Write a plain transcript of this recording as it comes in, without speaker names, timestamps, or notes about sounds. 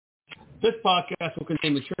This podcast will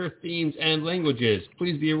contain mature themes and languages.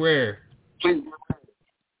 Please be aware. And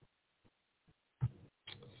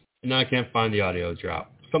now I can't find the audio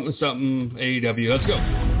drop. Something, AEW. Let's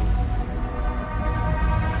go.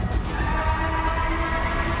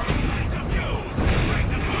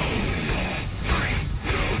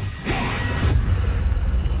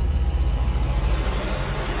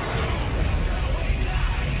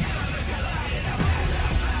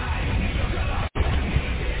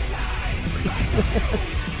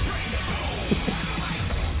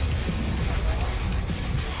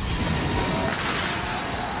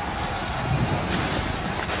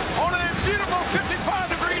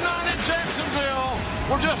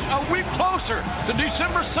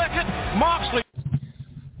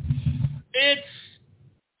 It's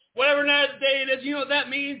whatever night of the day it is. You know what that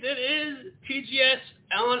means? It is TGS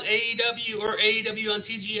on AEW or AEW on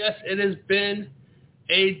TGS. It has been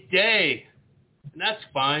a day. And that's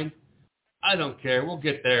fine. I don't care. We'll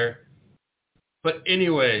get there. But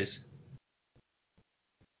anyways,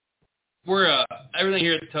 we're everything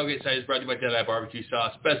here at the Tailgate Site is brought to you by Deadeye Barbecue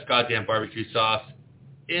Sauce. Best goddamn barbecue sauce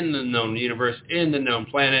in the known universe, in the known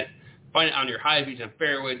planet. Find it on your Hy-Vees and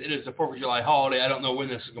fairways. It is the 4th of July holiday. I don't know when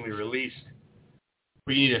this is going to be released.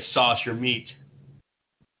 But you need to sauce your meat.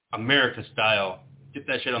 America style. Get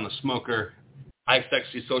that shit on the smoker. I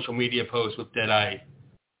sexy social media posts with Deadeye.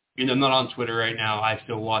 You know, I'm not on Twitter right now. I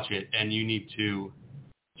still watch it. And you need to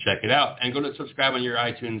check it out. And go to subscribe on your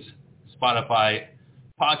iTunes, Spotify,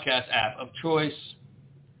 podcast app of choice.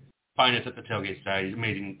 Find us at the Tailgate Site.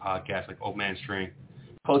 Amazing podcasts like Old Man String,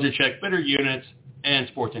 Culture Check, Bitter Units, and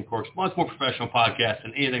Sports and Corks. Much more professional podcast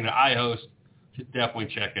than anything that I host. So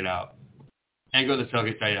definitely check it out. And go to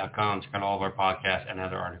tailgatesite.com. Check out all of our podcasts and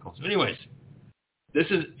other articles. So anyways, this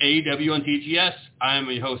is AEW on TGS. I am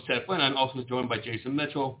your host, Ted Flynn. I'm also joined by Jason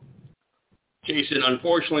Mitchell. Jason,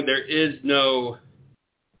 unfortunately, there is no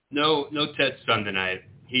Ted Son tonight.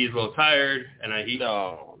 He's a little tired, and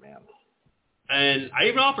Oh, man. And I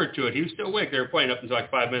even offered to it. He was still awake. They were playing up until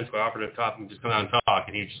like 5 minutes ago. I offered to talk and just come out and talk,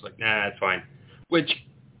 and he was just like, nah, that's fine. Which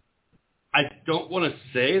I don't want to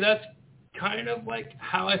say that's kind of like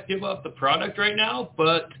how I feel about the product right now,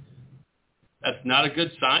 but that's not a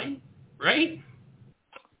good sign, right?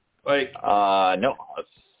 Like, no, that's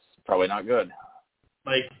probably not good.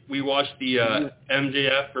 Like, we watched the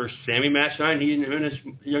MJF versus Sammy match tonight, and he and his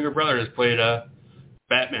younger brother has played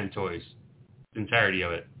Batman toys, the entirety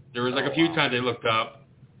of it. There was like a few times they looked up,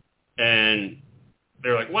 and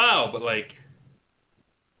they're like, wow, but like,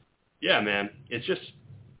 yeah, man, it's just,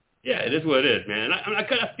 yeah, it is what it is, man. And I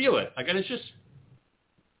kind of feel it. Like, and it's just,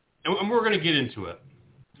 and we're going to get into it,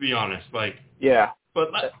 to be honest. Like, yeah, but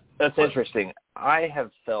that's interesting. I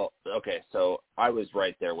have felt, okay, so I was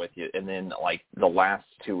right there with you. And then, like, the last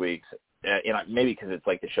 2 weeks, maybe because it's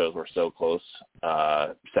like the shows were so close,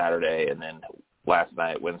 Saturday and then last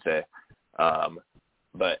night, Wednesday.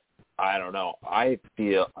 But I don't know. I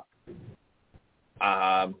feel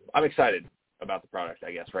I'm excited about the product,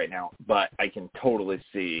 I guess, right now. But I can totally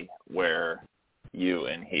see where you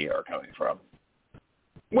and he are coming from.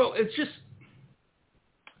 Well, it's just,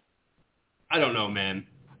 I don't know, man.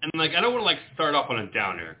 And, like, I don't want to, like, start off on a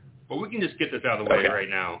downer, but we can just get this out of the way right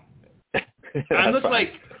now. I'm just,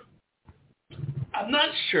 like, I'm not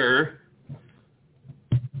sure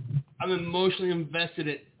I'm emotionally invested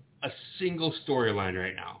in a single storyline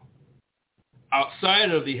right now, outside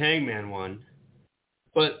of the Hangman one.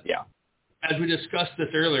 But yeah, as we discussed this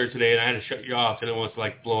earlier today, and I had to shut you off, and I didn't want to,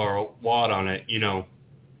 like, blow our wad on it, you know.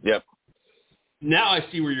 Yep. Now I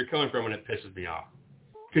see where you're coming from, and it pisses me off.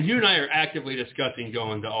 Because you and I are actively discussing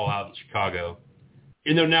going to All Out in Chicago.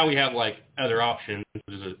 You know, now we have, like, other options.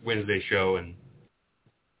 There's a Wednesday show in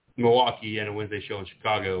Milwaukee and a Wednesday show in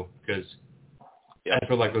Chicago, because I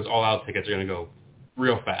feel like those All Out tickets are going to go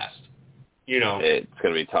real fast. You know? It's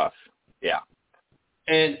going to be tough. Yeah.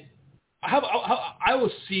 And I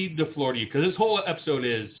will cede the floor to you, because this whole episode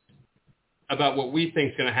is about what we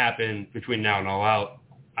think is going to happen between now and All Out,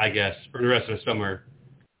 I guess, for the rest of the summer.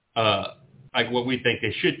 Like what we think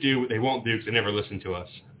they should do, what they won't do because they never listen to us,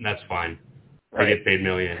 and that's fine. They get paid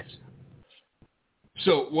millions.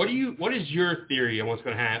 So what is your theory on what's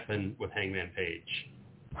going to happen with Hangman Page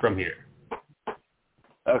from here?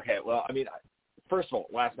 Okay, well, I mean, first of all,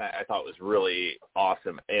 last night I thought was really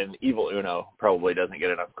awesome, and Evil Uno probably doesn't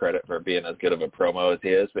get enough credit for being as good of a promo as he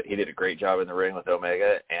is, but he did a great job in the ring with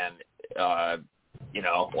Omega, and, you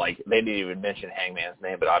know, like, they didn't even mention Hangman's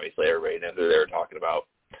name, but obviously everybody knew who they were talking about.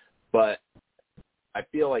 But I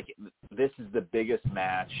feel like this is the biggest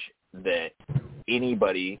match that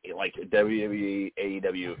anybody, like WWE,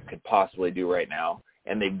 AEW, could possibly do right now.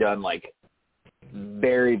 And they've done, like,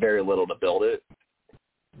 very, very little to build it.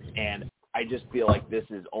 And I just feel like this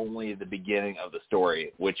is only the beginning of the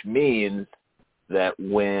story, which means that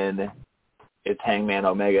when it's Hangman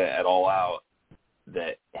Omega at All Out,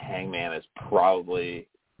 that Hangman is probably,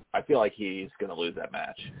 I feel like he's going to lose that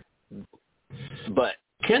match. But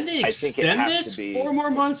can they extend this 4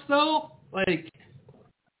 more months though? Like,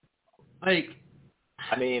 I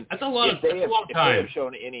mean, that's a lot of time. If they have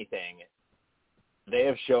shown anything, they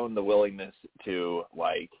have shown the willingness to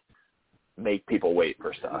like make people wait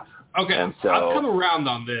for stuff. Okay, and so, I've come around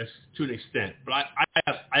on this to an extent, but I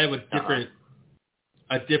have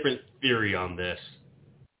a different theory on this.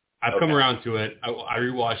 I've come around to it. I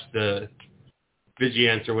rewatched the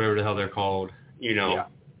Vigilance or whatever the hell they're called,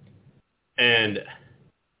 and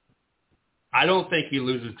I don't think he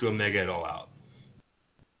loses to Omega at All Out.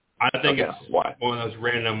 I think it's one of those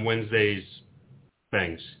random Wednesdays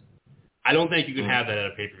things. I don't think you can have that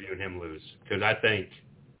at a pay-per-view and him lose, because I think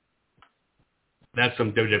that's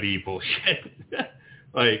some WWE bullshit.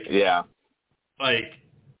 I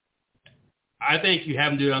think you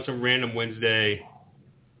have him do it on some random Wednesday.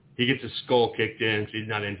 He gets his skull kicked in, so he's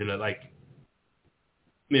not into that. I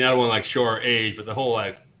don't want to show our age, but the whole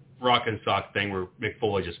rock and sock thing where Mick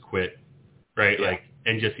Foley just quit, right? Yeah.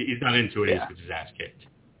 And just he's not into it. He just gets his ass kicked,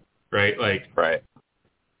 right? Right.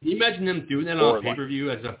 Can you imagine them doing that on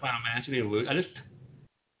pay-per-view as a final match and they lose?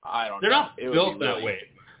 I don't know. They're not built that way.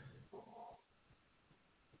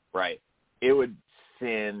 Right. It would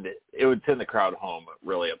send the crowd home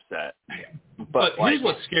really upset. But here's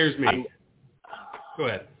what scares me. Go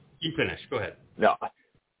ahead. You finish. Go ahead. No.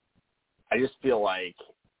 I just feel like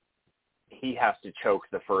he has to choke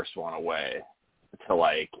the first one away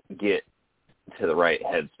to get to the right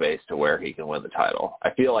headspace to where he can win the title.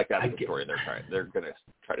 I feel like that's the story they're going to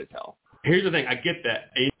try to tell. Here's the thing. I get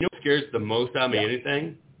that. And you know what scares the most out of me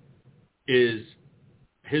anything is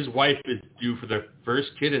his wife is due for their first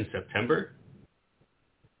kid in September.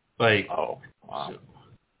 Oh, wow.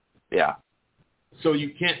 So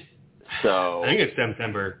you can't. I think it's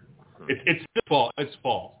September. It's fall. It's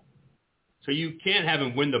fall. So you can't have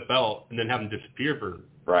him win the belt and then have him disappear for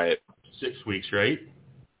 6 weeks, right?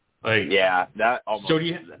 That almost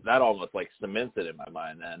cements it in my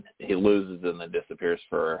mind. Then he loses and then disappears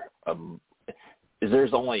for.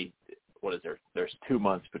 There's 2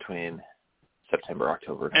 months between September,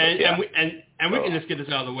 October. And we can just get this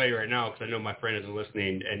out of the way right now because I know my friend isn't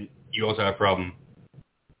listening, and you also have a problem.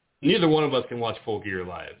 Neither one of us can watch Full Gear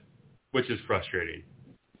live, which is frustrating.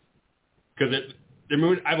 Because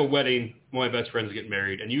I have a wedding. One of my best friends is getting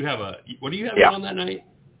married, and you have what do you have on that night?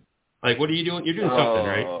 What are you doing? You're doing something,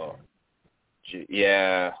 right?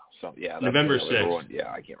 November 6th.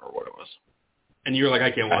 I can't remember what it was. And you're like, I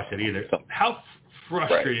can't watch it either. How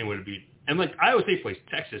frustrating would it be? And Iowa State plays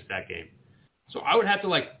Texas that game. So I would have to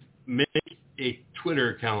make a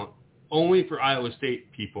Twitter account only for Iowa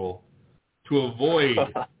State people to avoid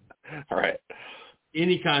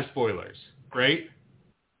any kind of spoilers, right?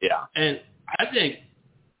 Yeah. And I think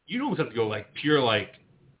you'd almost have to go pure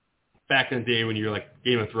back in the day when you're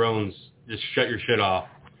Game of Thrones, just shut your shit off.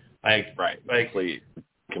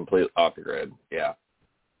 Complete off the grid. Yeah.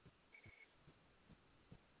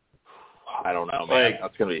 I don't know, man.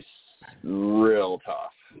 That's gonna be real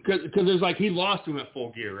tough. Because there's he lost to him at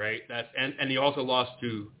Full Gear, right? And he also lost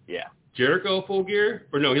to Jericho at Full Gear,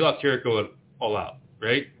 or no, he lost Jericho at All Out,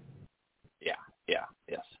 right?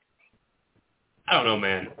 Yes. I don't know,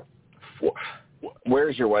 man.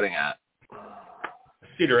 Where's your wedding at?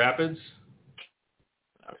 Cedar Rapids.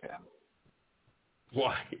 Okay.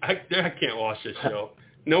 Why? I can't watch this show.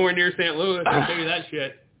 Nowhere near St. Louis. I'll tell you that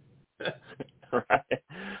shit. Right.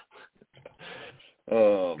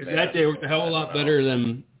 Oh, man. That day worked a hell of a lot better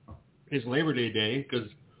than his Labor Day, because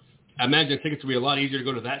I imagine tickets would be a lot easier to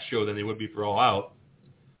go to that show than they would be for All Out,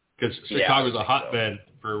 because Chicago's a hotbed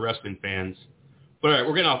for wrestling fans. But all right,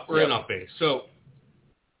 we're getting off base. So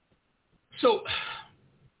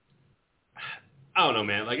I don't know,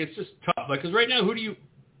 man. It's just tough. Because right now, who do you?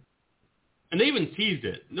 And they even teased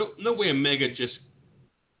it. No way Omega just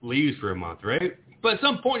leaves for a month, right? But at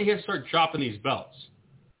some point, he has to start dropping these belts,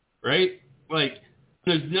 right?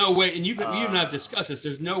 There's no way, and you and I have discussed this.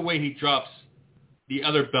 There's no way he drops the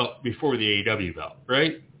other belt before the AEW belt,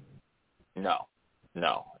 right? No,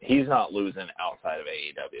 he's not losing outside of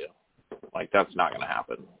AEW. That's not going to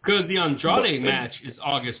happen. Because the Andrade match is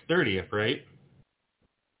August 30th, right?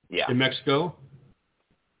 Yeah. In Mexico?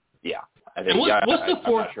 Yeah. And what's the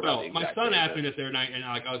fourth belt? My son asked me this the other night, and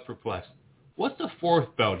I was perplexed. What's the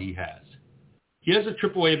fourth belt he has? He has a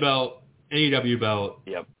AAA belt, AEW belt,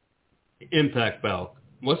 Impact belt.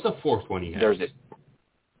 What's the fourth one he has?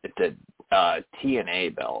 It's a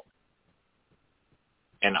TNA belt,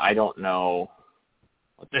 and I don't know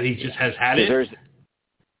that he just has had it. There's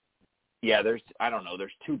I don't know.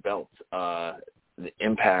 There's 2 belts, the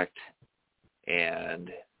Impact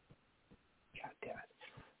and God damn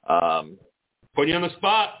it. Put you on the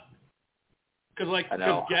spot. Because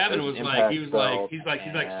Gavin was Impact he's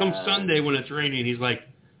like some Sunday when it's raining, he's like,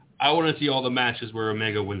 I want to see all the matches where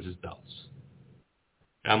Omega wins his belts.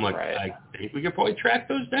 And I'm like, right. I think we could probably track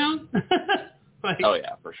those down. Oh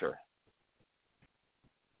yeah, for sure.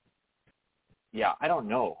 Yeah, I don't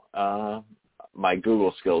know. My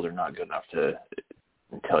Google skills are not good enough to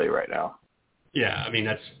tell you right now. Yeah, I mean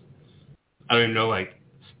I don't even know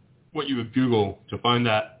what you would Google to find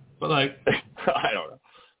that, but I don't know.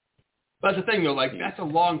 But that's the thing though, that's a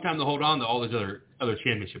long time to hold on to all these other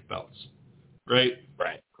championship belts, right?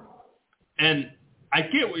 Right. And I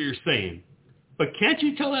get what you're saying, but can't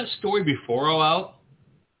you tell that story before All Out?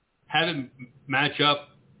 Have him match up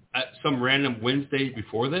at some random Wednesday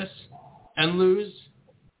before this and lose,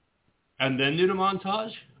 and then do the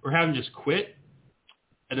montage, or have him just quit,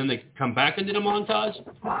 and then they come back and do the montage,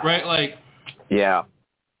 right? Yeah.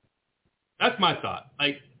 That's my thought.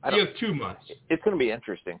 You have 2 months. It's going to be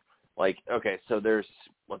interesting. Okay, so there's,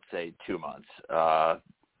 let's say, 2 months.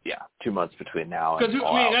 2 months between now and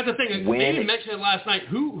All Out. That's the thing. They even mentioned it last night.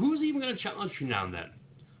 Who's even going to challenge you now and then?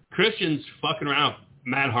 Christian's fucking around with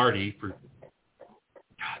Matt Hardy for...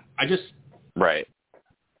 God, Right.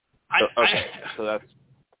 So that's...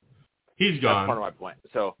 He's gone. That's part of my point.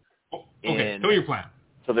 So... Okay, tell me your plan.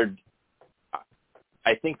 So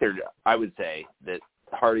I would say that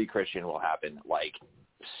Hardy Christian will happen,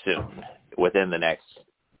 soon, within the next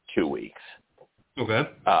 2 weeks. Okay.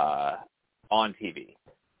 On TV.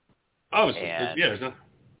 Oh, there's no...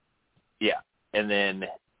 Yeah. And then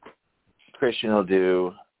Christian will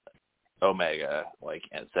do Omega,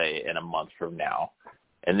 and say in a month from now.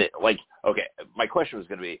 And then, okay, my question was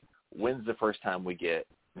going to be, when's the first time we get,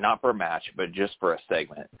 not for a match, but just for a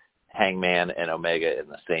segment, Hangman and Omega in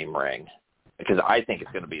the same ring? Because I think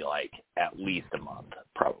it's going to be, at least a month,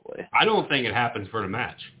 probably. I don't think it happens for the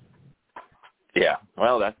match. Yeah.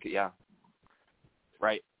 Well, yeah.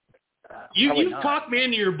 Right. You've talked me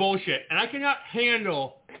into your bullshit, and I cannot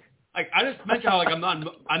handle... I just mentioned how I'm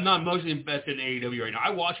not emotionally invested in AEW right now. I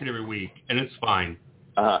watch it every week, and it's fine.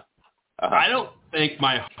 I don't think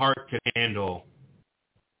my heart can handle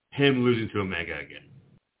him losing to Omega again.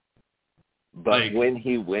 But when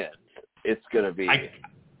he wins, it's going to be...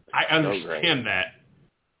 I understand that.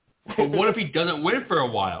 But what if he doesn't win for a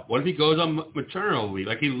while? What if he goes on maternal leave?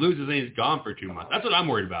 He loses and he's gone for 2 months. That's what I'm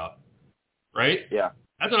worried about. Right? Yeah.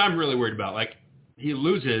 That's what I'm really worried about. He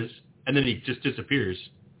loses, and then he just disappears.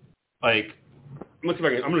 I'm going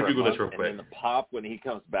to Google this real quick. And then the pop when he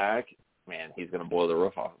comes back, man, he's going to blow the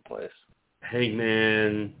roof off the place.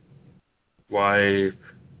 Hangman, wife,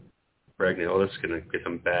 pregnant. Oh, this is going to get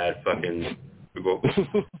some bad fucking Google.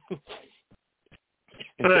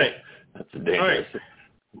 All right. That's a dangerous. All right.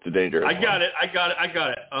 It's a dangerous. I got it.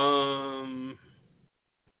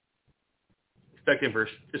 Expecting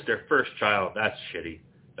it's their first child. That's shitty.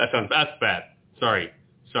 That's bad. Sorry.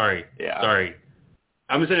 Yeah. Sorry.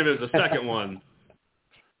 I'm saying if it was the second one,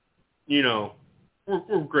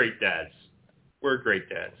 we're great dads. We're great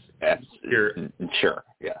dads. Here. Sure.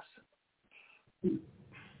 Yes.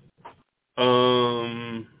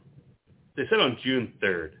 They said on June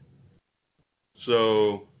 3rd.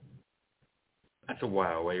 So that's a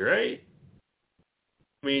while away, right?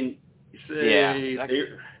 I mean,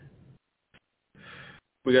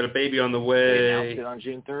 we got a baby on the way. They announced it on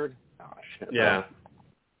June 3rd? Oh, shit. Yeah.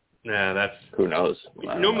 Nah, that's... Who knows?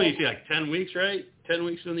 Normally you see 10 weeks, right? 10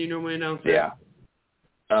 weeks when you normally announce it? Yeah.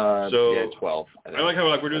 12. I like how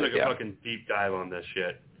we're doing a fucking deep dive on this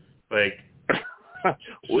shit. We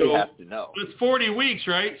have to know. It's 40 weeks,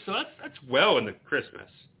 right? So that's well into Christmas.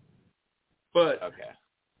 But... Okay.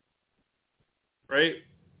 Right?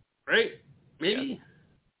 Maybe? Yeah.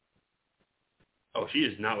 Oh, she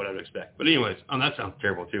is not what I would expect. But anyways, that sounds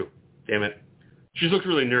terrible too. Damn it. She looks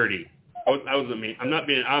really nerdy. That wasn't me. I'm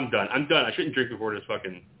done. I shouldn't drink before this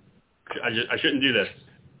fucking... I shouldn't do this.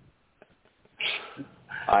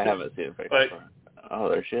 I haven't seen a picture. Oh,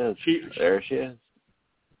 there she is. There she is.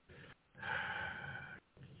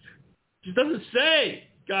 She doesn't say.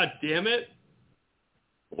 God damn it.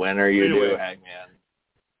 When are you due, Hangman?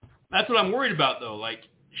 That's what I'm worried about, though.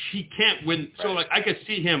 She can't win. So, I could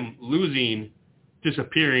see him losing,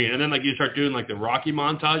 disappearing, and then, you start doing, the Rocky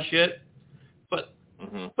montage shit. But,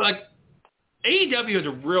 AEW has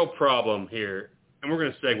a real problem here, and we're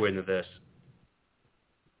going to segue into this.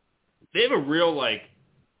 They have a real,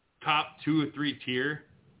 top 2 or 3 tier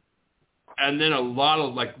and then a lot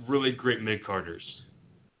of like really great mid-carders,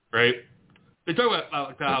 right? They talk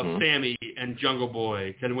about how Sammy and Jungle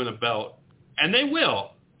Boy can win a belt, and they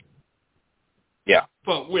will. Yeah.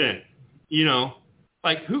 But when,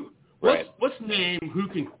 like who? Let's name who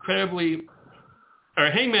can credibly. All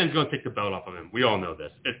right, Hangman's going to take the belt off of him. We all know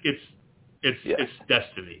this. It's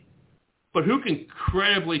destiny. But who can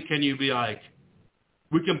credibly can you be like,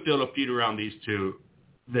 we can build a feud around these two,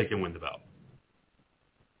 they can win the belt?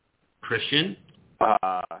 Christian,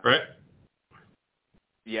 right?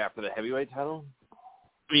 Yeah, for the heavyweight title.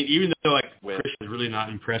 I mean, even though like Christian's really not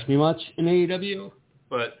impressed me much in AEW,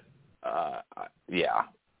 but yeah.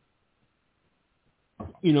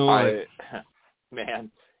 Man,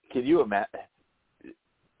 can you imagine?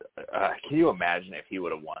 Can you imagine if he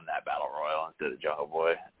would have won that battle royal instead of Jungle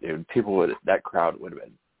Boy? Dude, that crowd would have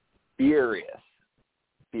been furious.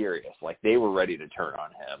 Like they were ready to turn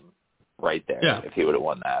on him right there if he would have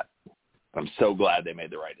won that. I'm so glad they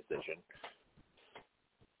made the right decision.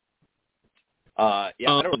 I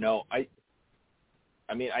don't know. I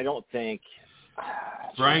mean, I don't think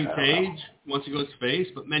Brian Cage wants to go face,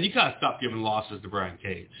 but man, you gotta stop giving losses to Brian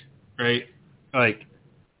Cage, right? Like,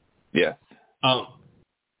 yeah. I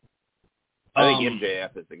think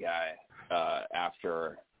MJF is the guy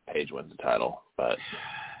after Page wins the title, but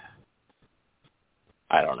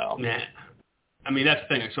I don't know. Nah. I mean, that's the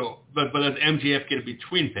thing. So, but does MJF get it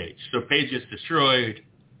between Page? So Page gets destroyed,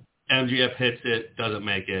 MJF hits it, doesn't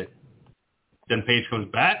make it, then Page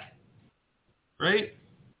comes back, right?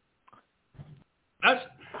 That's.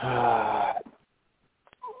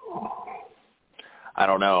 I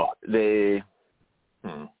don't know.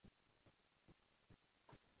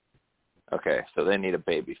 Okay, so they need a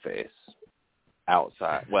baby face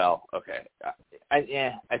outside. Well, okay.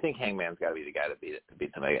 I think Hangman's got to be the guy to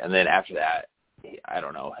beat somebody. And then after that, I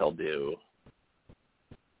don't know. He'll do.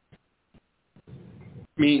 I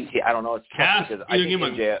mean, I don't know. It's tough because I think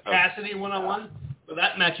MJF, Cassidy one-on-one, but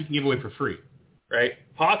that match you can give away for free, right?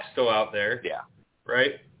 Pac's still out there. Yeah.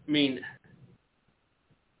 Right? I mean,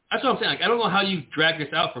 that's what I'm saying. Like, I don't know how you drag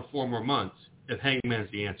this out for 4 more months if Hangman's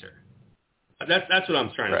the answer. That's what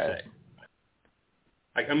I'm trying to say.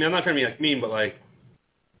 Like, I mean, I'm not trying to be like mean, but like,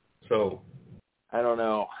 so. I don't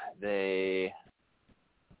know.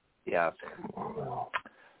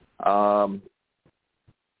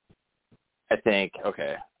 I think,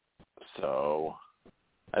 okay, so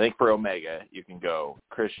I think for Omega, you can go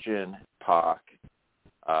Christian, Pac,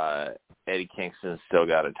 Eddie Kingston's still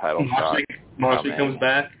got a title shot. Moxley comes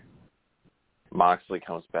back. Moxley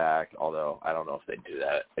comes back, although I don't know if they do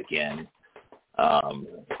that again. I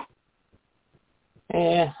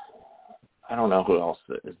don't know who else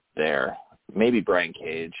is there. Maybe Brian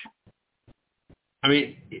Cage. I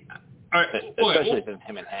mean, especially since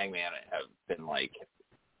him and Hangman have been like,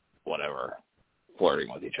 whatever,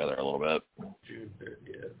 flirting with each other a little bit. June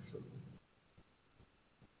 30th.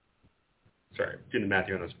 Sorry, doing the math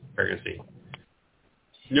here on this pregnancy.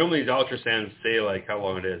 Normally these ultrasounds say like how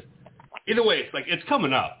long it is. Either way, it's like it's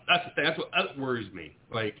coming up. That's the thing. That worries me.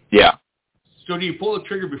 Like, yeah. So do you pull the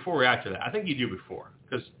trigger before or after that? I think you do before,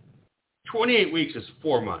 because 28 weeks is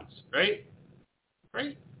 4 months, right?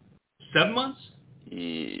 Right? 7 months?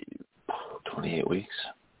 28 weeks.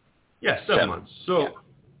 Yeah, 7 months. So,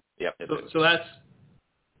 yep. So that's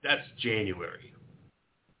January.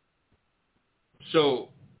 So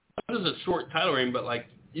this is a short title reign, but like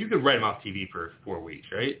you could write him off TV for 4 weeks,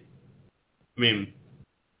 right? I mean,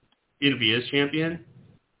 either be his champion,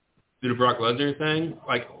 do the Brock Lesnar thing.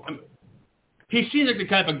 Like, he seems like the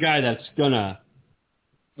type of guy that's gonna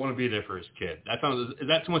want to be there for his kid. Is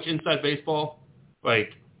that too much inside baseball?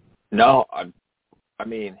 Like, no, I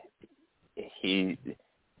mean, he's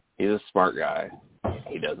a smart guy.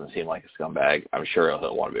 He doesn't seem like a scumbag. I'm sure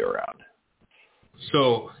he'll want to be around.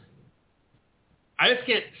 So, I just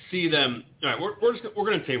can't see them. All right, we're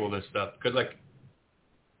going to table this stuff because like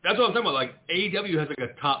that's what I'm talking about. Like AEW has like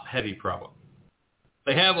a top heavy problem.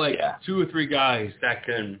 They have like 2 or 3 guys that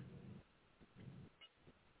can,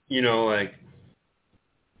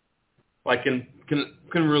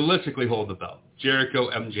 can realistically hold the belt. Jericho,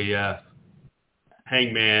 MJF,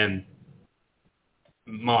 Hangman,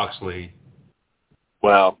 Moxley.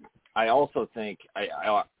 Well, I also think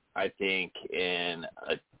I think in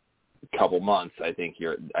a couple months, I think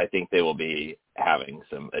they will be having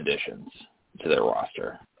some additions to their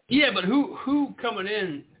roster. Yeah, but who coming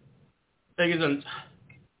in?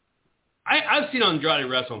 I've seen Andrade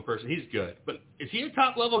wrestle in person. He's good, but is he a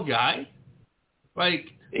top level guy? Like,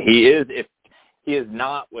 he is. If he is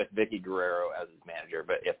not with Vicky Guerrero as his manager,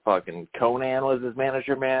 but if fucking Conan was his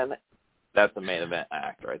manager, man, that's the main event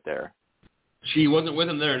act right there. She wasn't with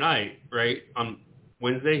him the other night, right? On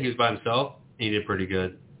Wednesday, he was by himself. And he did pretty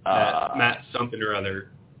good. Matt something or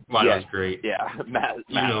other. Wow, that was great. Yeah, Matt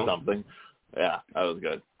something. Yeah, that was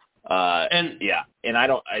good. And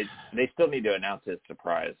they still need to announce his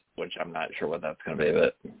surprise, which I'm not sure what that's going to be.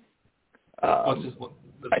 But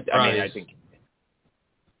I think.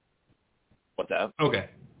 What's that? Okay.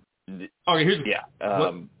 Here's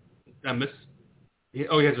I missed. He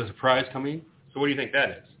has a surprise coming. So what do you think that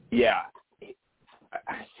is? Yeah,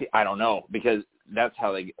 I don't know, because that's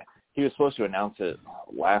how he was supposed to announce it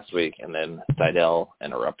last week, and then Seidel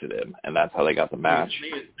interrupted him, and that's how they got the match.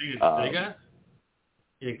 You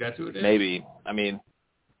think that's who it is? Maybe. I mean,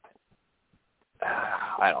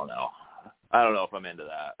 I don't know. I don't know if I'm into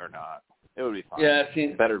that or not. It would be fun. Yeah,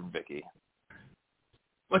 better than Vicky.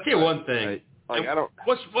 Let's say one thing. I don't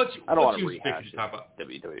want to rehash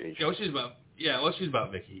WWE. Yeah, let's choose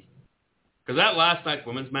about Vicky. Because that last night's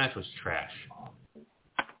women's match was trash.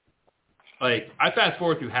 Like, I fast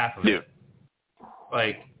forward through half of it.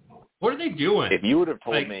 Like, what are they doing? If you would have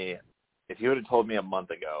told me a month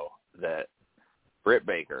ago that Britt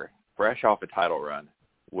Baker, fresh off a title run,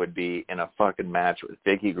 would be in a fucking match with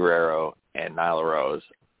Vicky Guerrero and Nyla Rose,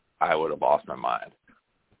 I would have lost my mind.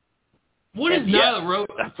 What is Nyla Rose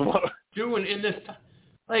doing in this time?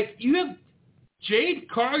 Like, you have Jade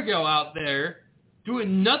Cargill out there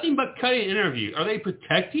doing nothing but cutting interviews. Are they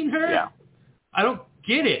protecting her? Yeah. I don't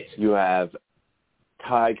get it. You have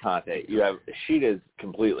Ty Conte. You have Sheeta's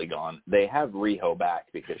completely gone. They have Riho back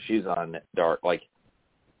because she's on Dark. Like,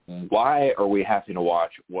 why are we having to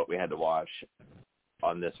watch what we had to watch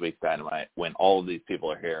on this week's Dynamite when all of these people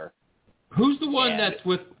are here? Who's the one that's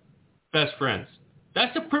with Best Friends?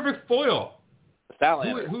 That's the perfect foil.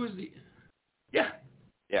 Statlander. Who is the... Yeah.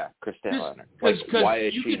 Yeah, Chris Statlander. Because why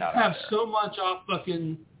is you she can not have out there? so much off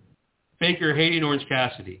fucking Baker hating Orange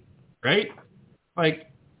Cassidy, right? Like,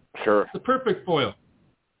 sure, the perfect foil.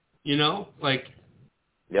 You know, like.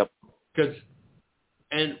 Yep. Because,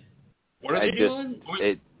 and what are they doing?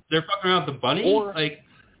 They're fucking around with the bunny.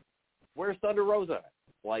 Where's Thunder Rosa?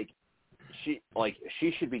 She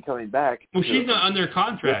should be coming back. Well, she's not under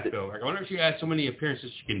contract though. Like, I wonder if she has so many appearances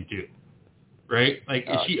she can do. Right? Like,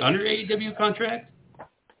 is she under AEW contract?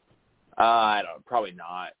 I don't. Probably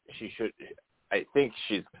not. She should. I think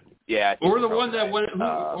she's. Yeah. Or the one that went.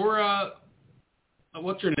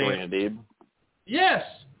 What's her name? Serena Deeb. Yes.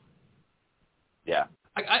 Yeah.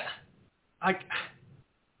 I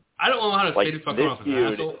don't know how to say this fucking off.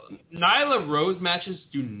 Nyla Rose matches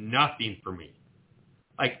do nothing for me.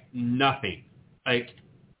 Like, nothing. Like,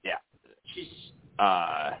 yeah.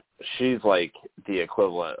 She's like the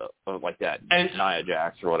equivalent of like that Nia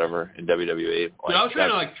Jax or whatever in WWE. Like, I was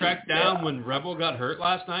trying to track down when Rebel got hurt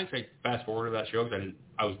last night. So I fast forward to that show because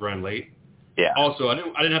I was running late. Yeah. Also, I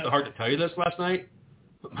didn't have the heart to tell you this last night.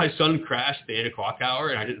 My son crashed the 8 o'clock hour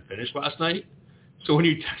and I didn't finish last night. So when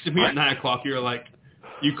you texted me at 9 o'clock, you were like,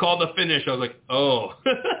 you called the finish. I was like, oh.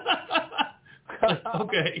 Like,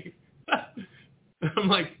 okay. I'm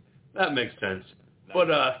like, that makes sense. But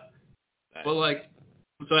like,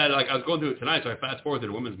 so I was going through it tonight, so I fast forward to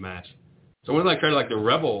the women's match. So when I tried the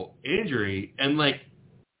Rebel injury, and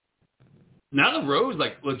now the Rose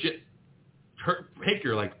legit hit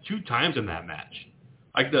her 2 times in that match.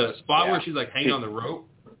 Like the spot where she's hanging on the rope,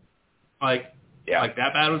 like that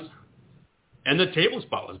bad was, and the table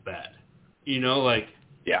spot was bad. You know,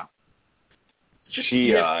 yeah.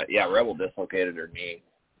 Rebel dislocated her knee,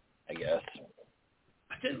 I guess.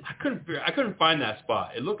 I couldn't find that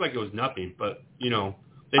spot. It looked like it was nothing, but they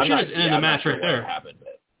should have ended the match right there. Happened,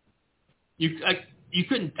 but... You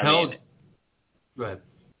couldn't tell. Go ahead.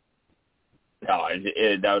 No,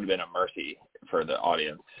 that would have been a mercy for the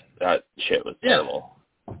audience. That shit was terrible.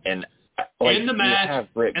 And in the match,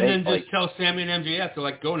 and then just tell Sammy and MJF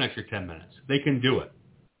to go an extra 10 minutes. They can do it,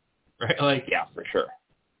 right? Yeah, for sure.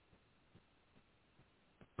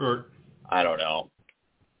 Or I don't know.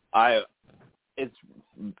 It's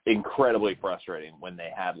incredibly frustrating when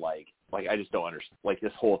they had I just don't understand.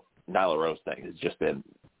 This whole Nyla Rose thing has just been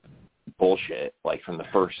bullshit. From the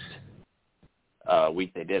first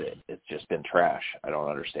week they did it, it's just been trash. I don't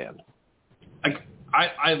understand.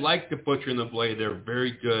 I like the Butcher and the Blade. They're a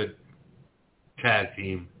very good tag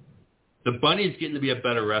team. The Bunny's getting to be a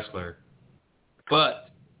better wrestler, but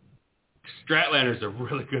Statlander's a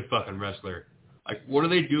really good fucking wrestler. What are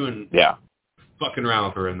they doing? Yeah, fucking around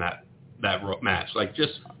with her in that match.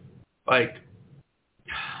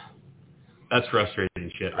 That's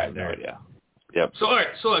frustrating shit right there. Yeah. Yep. So all right,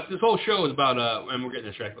 so this whole show is about and we're getting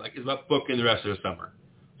distracted. It's about booking the rest of the summer.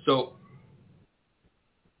 So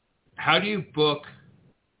how do you book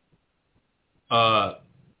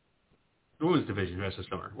women's division the rest of the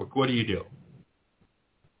summer? What do you do?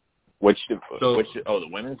 The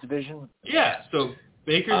women's division? Yeah, so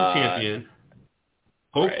Baker's the champion.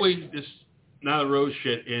 Hopefully this Nyla Rose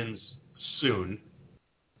shit ends soon,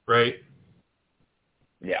 right?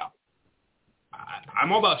 Yeah.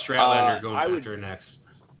 I'm all about Stratlander going after her next.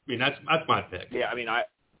 I mean, that's my pick. Yeah, I mean, I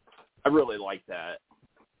really like that.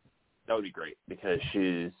 That would be great because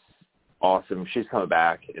she's awesome. She's coming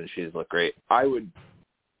back and she's looked great. I would,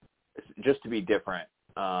 just to be different,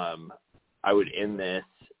 I would end this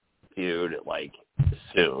feud like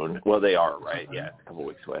soon. Well, they are, right? Yeah, it's a couple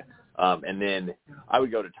weeks away. And then I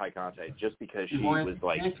would go to Ty Conte just because she was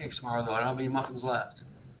like. Pancakes tomorrow, though. I don't have any muffins left.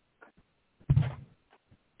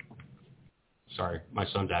 Sorry, my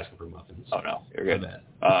son's asking for muffins. Oh no, you're good.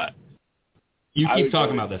 You keep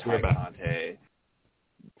talking about this. We're back.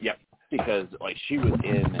 Yep, because like she was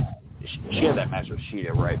in, she had that match with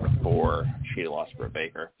Sheeta right before Sheeta lost to Britt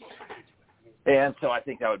Baker, and so I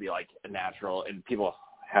think that would be like a natural. And people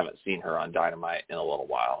haven't seen her on Dynamite in a little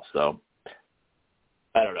while, so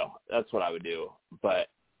I don't know. That's what I would do. But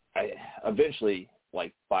I eventually,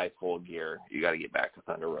 like by Full Gear, you got to get back to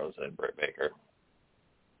Thunder Rosa and Britt Baker.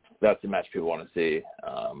 That's the match people want to see.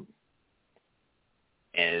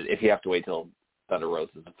 And if you have to wait till Thunder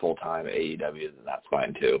Rosa is a full-time AEW, then that's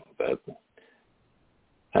fine too. But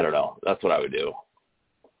I don't know. That's what I would do.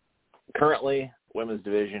 Currently, women's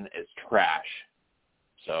division is trash.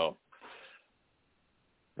 So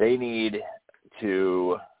they need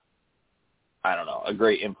to, I don't know, a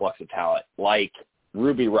great influx of talent, like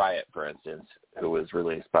Ruby Riott, for instance, who was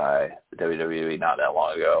released by WWE not that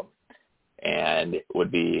long ago, and would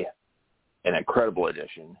be an incredible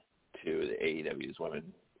addition to the AEW's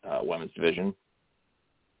women's division.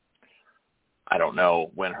 I don't know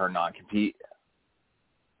when her non-compete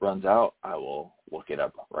runs out. I will look it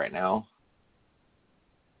up right now.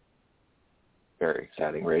 Very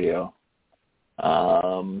exciting radio.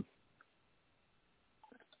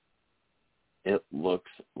 It looks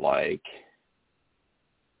like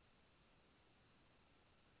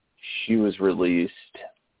she was released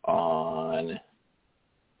on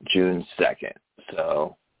June 2nd.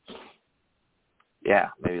 So, yeah,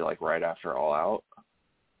 maybe like right after All Out.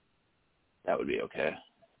 That would be okay.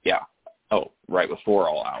 Yeah. Oh, right before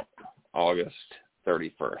All Out. August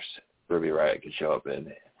 31st. Ruby Riott could show up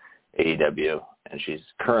in AEW, and she's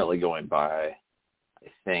currently going by, I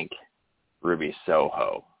think, Ruby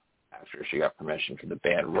Soho, after she got permission from the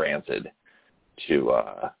band Rancid to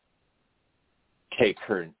take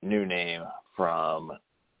her new name from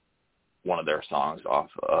one of their songs off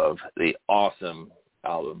of the awesome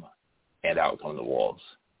album And Out Come the Wolves.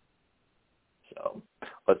 So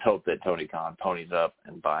let's hope that Tony Khan ponies up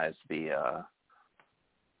and buys the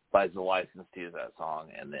license to use that song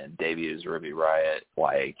and then debuts Ruby Riott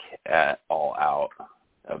like at All Out.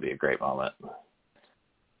 That would be a great moment.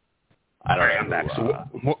 I don't know. I'm back. So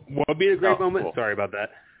what would be a great moment? Cool. Sorry about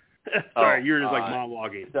that. Sorry, you were just like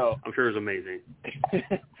monologuing. So I'm sure it was amazing.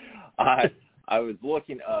 I was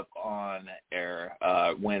looking up on air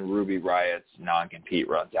when Ruby Riott's non-compete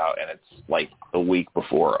runs out, and it's like a week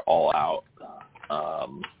before All Out.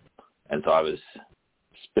 And so I was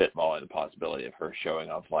spitballing the possibility of her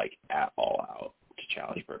showing up like at All Out to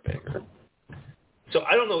challenge Britt Baker. So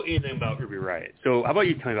I don't know anything about Ruby Riott. So how about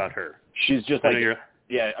you tell me about her? She's just like,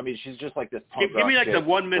 yeah, I mean, she's just like this punk rock. Give me like the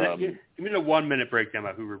 1 minute. Give me the 1 minute breakdown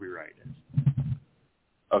about who Ruby Riott is.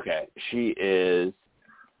 Okay, she is.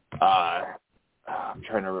 I'm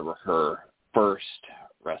trying to remember her first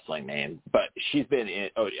wrestling name, but she's been in.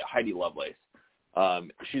 Oh, yeah, Heidi Lovelace.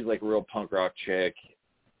 She's like a real punk rock chick.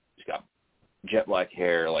 She's got jet black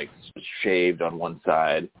hair, like shaved on one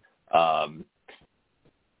side.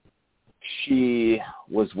 She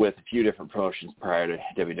was with a few different promotions prior to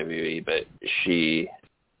WWE, but she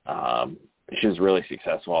was really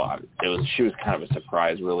successful. She was kind of a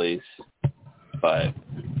surprise release, but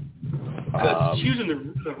she was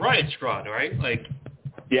in the Riot Squad, right? Like,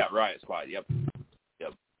 yeah, Riot Squad. Yep.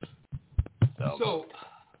 So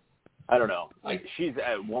I don't know. Like, she's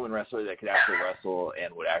a woman wrestler that could actually wrestle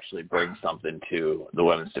and would actually bring something to the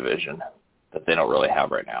women's division that they don't really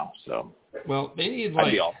have right now. So, well, they need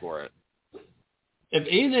I'd be all for it. If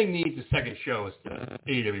anything needs a second show, it's the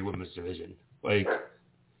AEW women's division. Like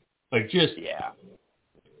just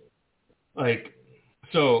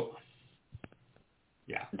so.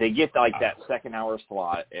 Yeah. They get like that second hour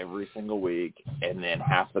slot every single week, and then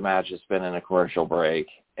half the match is spent in a commercial break,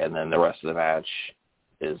 and then the rest of the match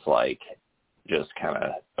is like just kind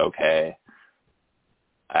of okay.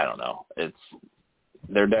 I don't know.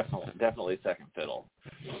 They're definitely second fiddle.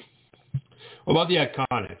 What about the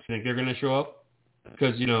Iconics? You think they're going to show up?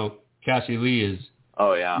 Because, Cassie Lee is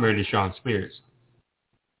married to Sean Spears.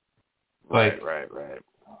 Right.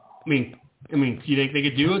 I mean, do you think they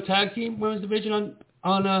could do a tag team women's division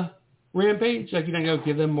on Rampage? Like, you think I would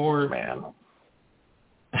give them more? Man,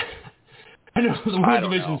 I know the women's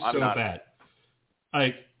division is so bad.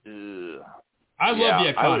 Like, I love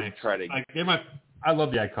the Iconics. I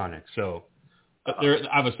love the Iconics. So I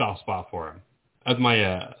have a soft spot for them. As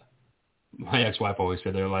my ex-wife always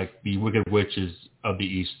said, they're like the Wicked Witches of the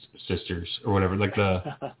East sisters or whatever, like the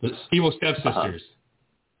evil stepsisters,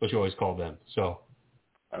 which you always called them. So.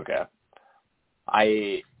 Okay.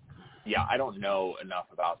 I don't know enough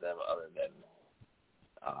about them other than,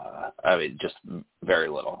 just very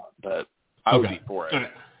little. But I would be for it. Right.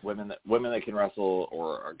 Women that can wrestle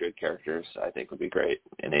or are good characters, I think would be great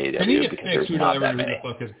in AEW because there's not that many. Who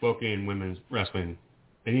the fuck is booking women's wrestling?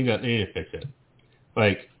 They need to fix it.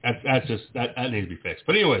 Like that needs to be fixed.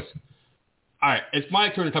 But anyways, all right, it's my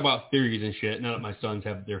turn to talk about theories and shit. Now that my sons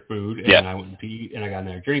have their food and I went and pee and I got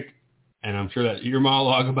another drink. And I'm sure that your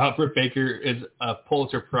monologue about Britt Baker is a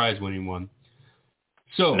Pulitzer Prize winning one.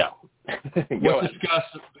 So, no.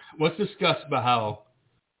 let's discuss about how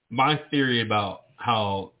my theory about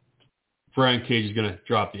how Brian Cage is going to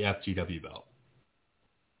drop the FTW belt.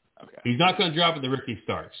 Okay. He's not going to drop it to Ricky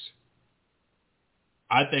Starks.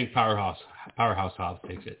 I think Powerhouse Hobbs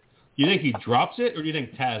takes it. Do you think he drops it, or do you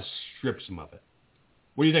think Taz strips him of it?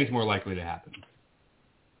 What do you think is more likely to happen?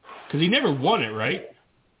 Because he never won it, right?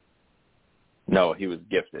 No, he was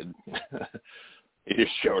gifted. He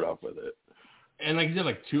just showed up with it. And like he did 2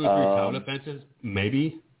 or 3 title defenses,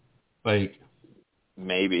 maybe.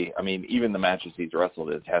 Maybe. I mean, even the matches he's wrestled,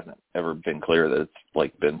 it hasn't ever been clear that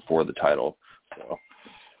it's been for the title. So,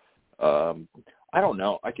 I don't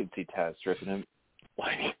know. I could see Taz stripping him.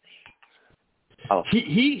 Taz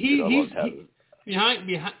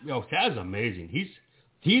is amazing.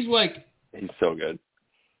 He's so good.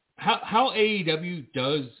 How AEW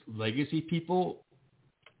does legacy people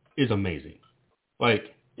is amazing.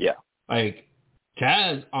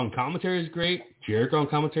 Taz on commentary is great. Jericho on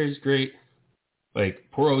commentary is great.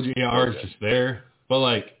 Poor OJR is just there.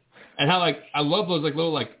 But and how I love those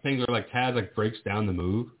little things where Taz breaks down the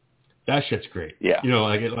move. That shit's great. Yeah.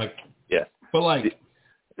 Yeah. But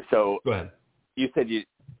so go ahead. You said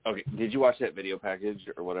okay. Did you watch that video package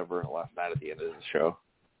or whatever last night at the end of the show?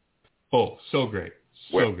 Oh, so great.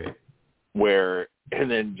 Great. And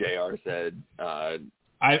then JR said, I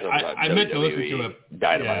meant to listen to it.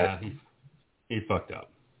 Dynamite. Yeah, he fucked up.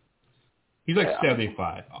 He's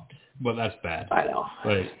 75. Well, that's bad. I know.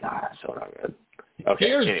 It's so not good. Okay.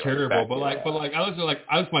 JR is terrible, but I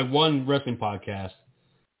was my one wrestling podcast,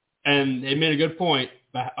 and they made a good point.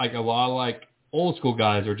 A lot of old school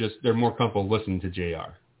guys they're more comfortable listening to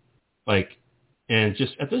JR. And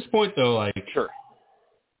just at this point though, sure.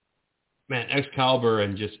 Man, Excalibur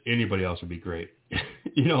and just anybody else would be great.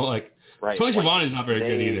 Right. Tony Schiavone's not very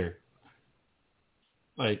good either.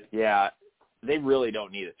 Yeah, they really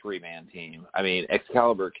don't need a 3-man team. I mean,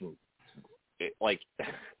 Excalibur can,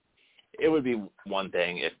 it would be one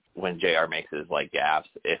thing if when JR makes his gaps,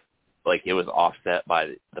 if it was offset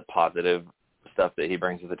by the positive stuff that he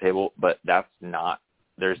brings to the table, but that's not.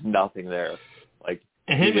 There's nothing there.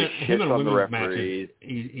 And him and women's matches,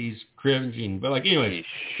 he's cringing. But anyway,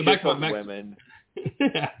 so back to women.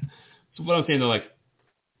 So what I'm saying though,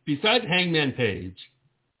 besides Hangman Page,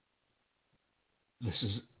 this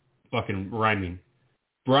is fucking rhyming.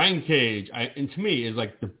 Brian Cage, and to me, is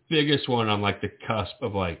the biggest one on the cusp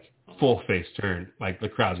of full face turn. The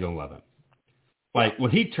crowd's gonna love him.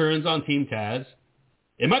 When he turns on Team Taz,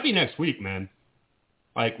 it might be next week, man.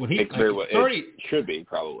 When he it should be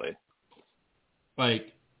probably.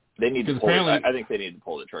 They need to pull. I think they need to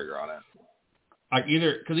pull the trigger on it.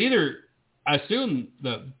 Either I assume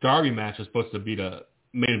the Darby match is supposed to be the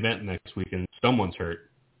main event next week, and someone's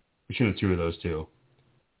hurt between the two of those two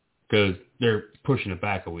because they're pushing it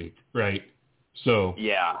back a week, right? So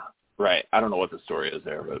yeah, right. I don't know what the story is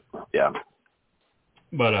there, but yeah.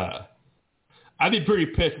 But I'd be pretty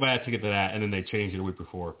pissed if I had to get to that, and then they changed it a week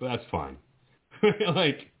before. But that's fine.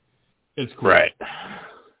 It's cool. Right.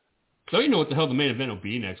 So you know what the hell the main event will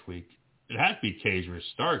be next week. It has to be Cage versus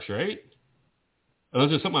Starks, right? Unless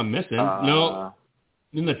there's something I'm missing. No.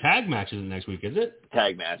 Then the tag match isn't next week, is it?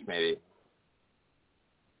 Tag match, maybe.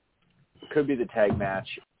 Could be the tag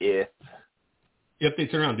match if they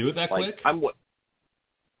turn around and do it that quick? I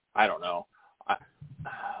don't know.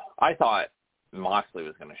 I thought Moxley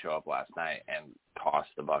was going to show up last night and cost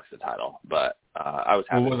the Bucks the title, but I was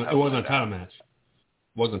happy. It wasn't a title match.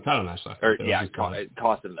 It wasn't a title match. It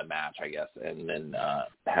cost him the match, I guess, and then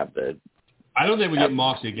have the. I don't think we get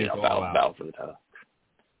Moxley against All Out. Battle for the title.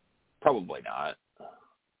 Probably not,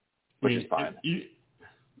 which is fine.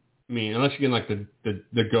 Unless you're getting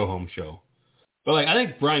the go home show. But I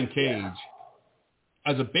think Brian Cage,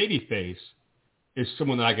 as a babyface, is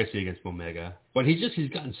someone that I can see against Omega. But he's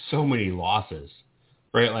gotten so many losses,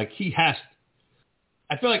 right? I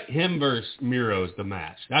feel like him versus Miro is the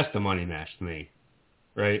match. That's the money match to me,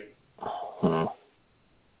 right? No?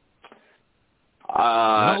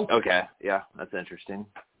 Okay, yeah, that's interesting.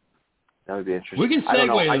 That would be interesting. We can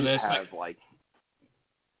segue to this.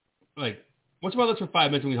 Let's about this for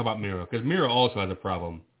 5 minutes when we talk about Miro, because Miro also has a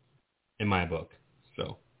problem in my book.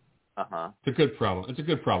 So, it's a good problem. It's a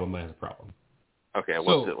good problem, but it has a problem. Okay,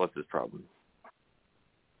 what's his problem?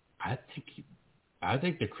 I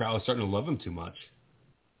think the crowd is starting to love him too much.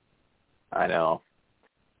 I know.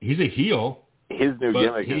 He's a heel. His new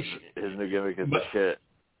gimmick is the shit.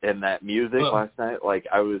 And that music last night,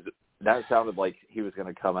 that sounded like he was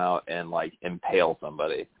going to come out and impale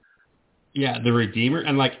somebody. Yeah, the Redeemer,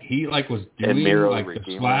 and he was doing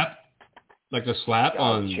the slap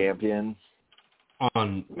on champion.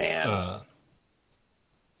 On man,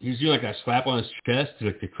 he was doing that slap on his chest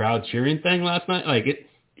to the crowd cheering thing last night.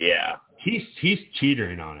 Yeah, he's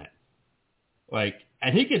cheatering on it.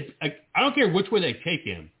 And he could. I don't care which way they take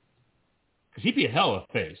him, because he'd be a hell of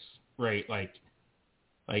a face, right?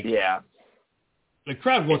 Yeah. The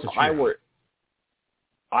crowd wants to cheer.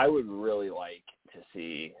 I would really like to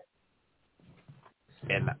see,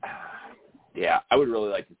 I would really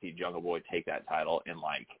like to see Jungle Boy take that title in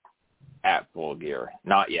at Full Gear.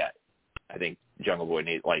 Not yet. I think Jungle Boy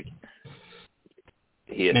needs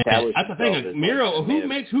he established. That's the thing. Miro, who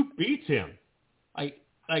beats him?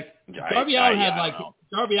 Darby Allin had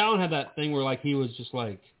Darby Allin had that thing where he was just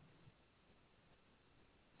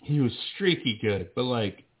he was streaky good, but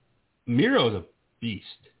Miro's a beast.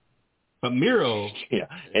 But Miro,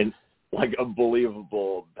 and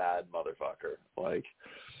unbelievable bad motherfucker.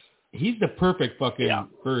 He's the perfect fucking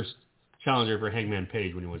first challenger for Hangman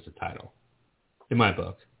Page when he wins the title, in my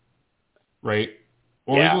book, right?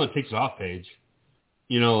 Or even when it takes it off Page,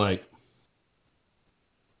 he's.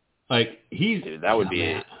 Dude, that would be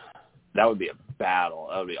a battle.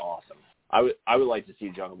 That would be awesome. I would like to see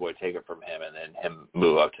Jungle Boy take it from him and then him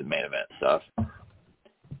move up to the main event stuff.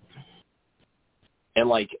 And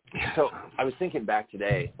so I was thinking back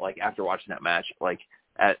today, after watching that match,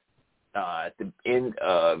 at the end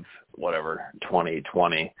of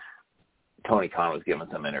 2020, Tony Khan was giving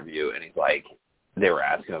some interview, and he's they were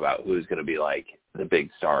asking about who's going to be the big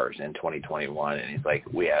stars in 2021, and he's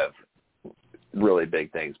we have really big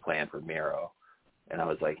things planned for Miro, and I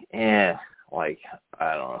was I don't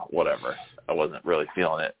know, whatever. I wasn't really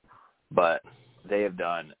feeling it, but they have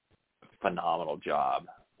done a phenomenal job,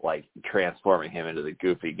 transforming him into the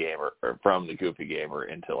Goofy Gamer, or from the Goofy Gamer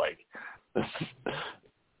into this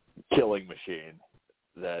killing machine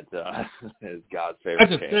that is God's favorite.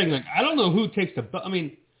 That's the thing. I don't know who takes the.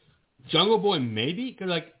 Jungle Boy maybe, because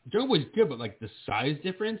Jungle Boy's good, but the size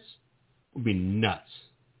difference would be nuts,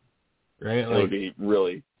 right? It would be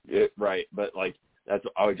really right, but that's.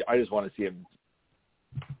 I just want to see him.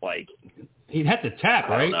 He'd have to tap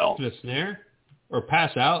right to the snare, or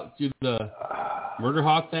pass out, do the Murder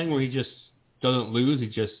Hawk thing where he just doesn't lose. He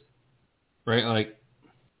just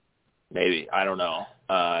maybe, I don't know,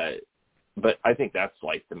 but I think that's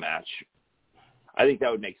the match. I think that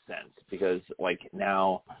would make sense because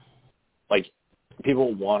now.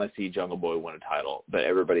 People want to see Jungle Boy win a title, but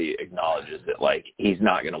everybody acknowledges that he's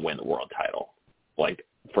not going to win the world title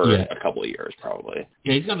for a couple of years probably.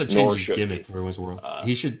 Yeah, he's got to change his gimmick for his world.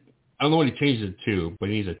 He should. I don't know what he changes it to, but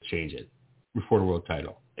he needs to change it before the world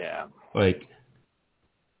title. Yeah.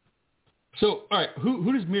 So all right,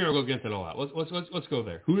 who does Miro go against at All Out? Let's go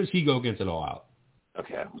there. Who does he go against at All Out?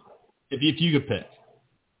 Okay. If you could pick,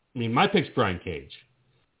 my pick's Brian Cage.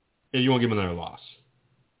 If you want to give him another loss.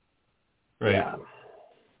 Right. Yeah.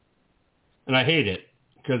 And I hate it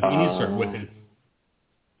because he needs to start whipping.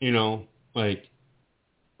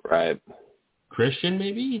 Right. Christian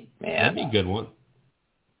maybe? Man. That'd be a good one.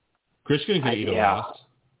 Christian could eat a loss.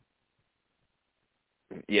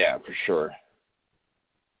 Yeah, for sure.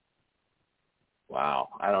 Wow.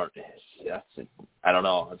 I don't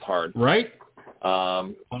know. It's hard. Right?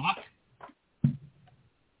 Pac?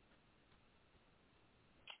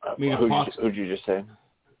 Who'd you just say?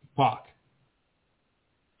 Pac.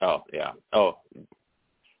 Oh, yeah. Oh,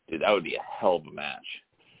 dude, that would be a hell of a match.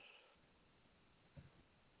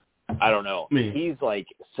 I don't know. He's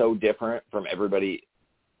so different from everybody.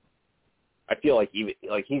 I feel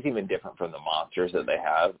he's even different from the monsters that they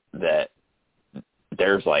have, that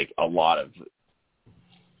there's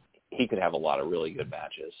he could have a lot of really good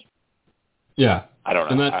matches. Yeah. I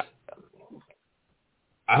don't know.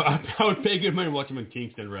 I would pay good money to watch him in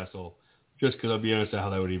Kingston wrestle, just because I'd be honest how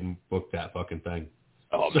they would even book that fucking thing.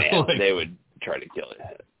 Oh, So, man, like, they would try to kill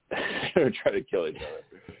it. They would try to kill each other.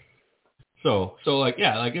 So like,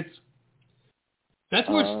 yeah, like that's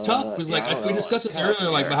where it's tough, because like we discussed this earlier,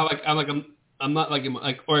 like how like I'm not like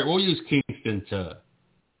all right, we'll use Kingston to,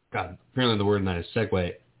 God, apparently the word in that is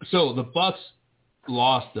segue. So the Bucks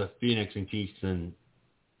lost to Phoenix and Kingston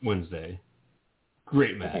Wednesday.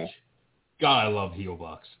 Great match. Mm-hmm. God, I love heel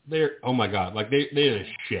Bucks. They're, oh my God, like they're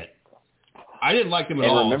a shit. I didn't like them at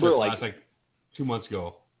all. Remember, last 2 months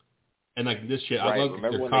ago, and like this shit, right, I love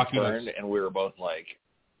remember their when cocky, they turned and we were both like,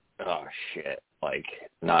 oh shit, like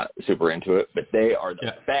not super into it, but they are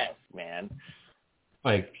the best, man.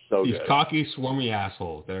 Like so these good. cocky, swarmy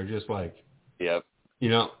assholes. They're just like, yep, you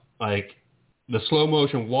know, like the slow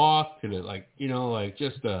motion walk to the, like, you know, like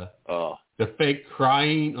just the fake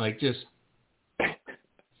crying, like just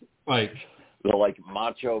like the like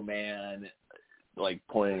macho man, like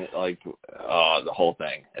pointing, like the whole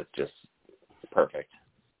thing. It's just perfect.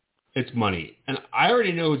 It's money, and I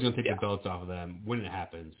already know who's gonna take the belts off of them when it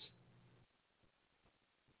happens.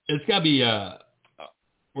 It's gotta be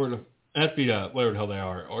whatever the hell they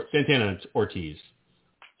are, or Santana and Ortiz.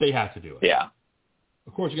 They have to do it. Yeah.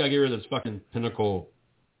 Of course, you gotta get rid of this fucking Pinnacle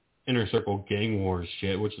Inner Circle Gang Wars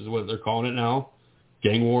shit, which is what they're calling it now.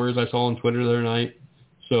 Gang Wars, I saw on Twitter the other night.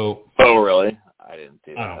 So. Oh, really? I didn't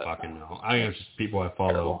see that. I don't fucking know. I think it's just people I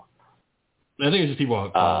follow. Terrible. I think it's just people I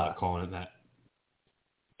follow calling it that.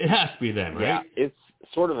 It has to be them, right? Yeah, it's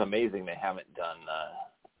sort of amazing they haven't done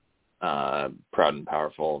Proud and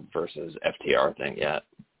Powerful versus FTR thing yet.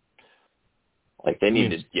 Like, they need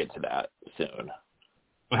to get to that soon.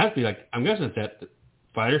 It has to be like, I'm guessing it's at the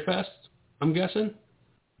Fyter Fest, I'm guessing.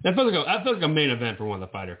 That feels like a main event for one of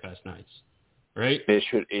the Fyter Fest nights, right? It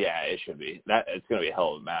should be. It's going to be a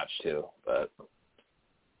hell of a match, too. But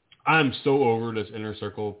I'm so over this Inner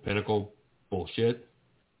Circle Pinnacle bullshit.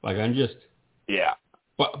 Like, I'm just... Yeah.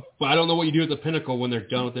 But I don't know what you do at the Pinnacle when they're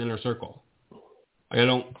done with the Inner Circle. Like, I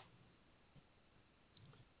don't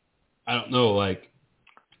know, like...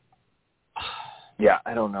 Yeah,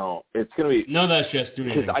 I don't know. It's going to be... None of that shit's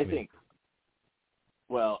doing anything because I think...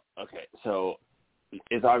 Well, okay, so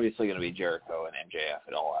it's obviously going to be Jericho and MJF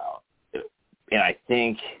at All Out. And I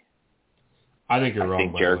think you're wrong. I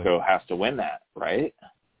think Jericho has to win that, right?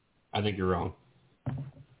 I think you're wrong.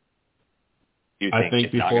 You think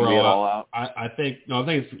it's not going to be at All Out? I think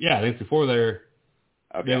it's before they're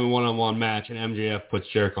doing a one-on-one match and MJF puts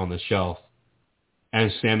Jericho on the shelf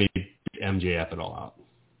and Sammy beats MJF at All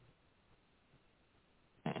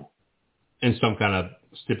Out. In some kind of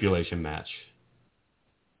stipulation match.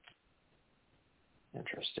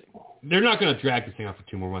 Interesting. They're not going to drag this thing out for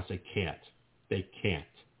 2 more months. They can't.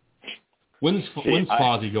 When's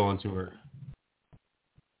Fozzy going to her?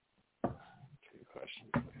 Good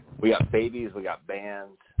question. We got babies. We got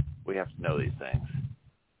bands. We have to know these things.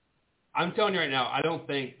 I'm telling you right now, I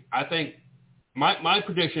think my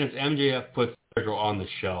prediction is MJF puts Jericho on the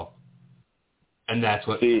shelf. And that's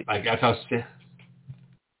what, that's how...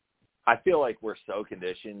 I feel like we're so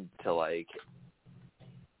conditioned to, like,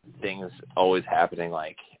 things always happening,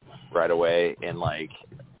 like, right away in, like,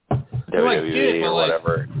 WWE or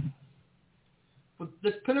whatever. But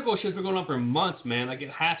this Pinnacle shit's been going on for months, man. Like, it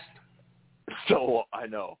has to. So, I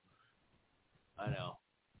know.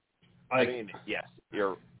 I mean, yes,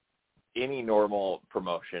 any normal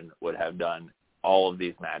promotion would have done all of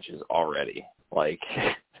these matches already. Like,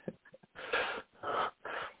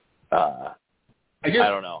 I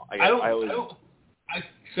don't know.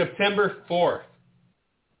 September 4th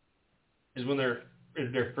is when their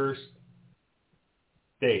first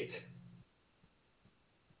date.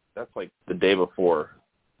 That's like the day before.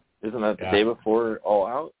 Isn't that the day before All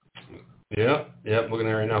Out? Yeah, looking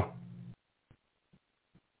at it right now.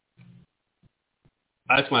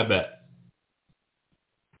 That's my bet.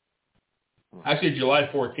 Actually, July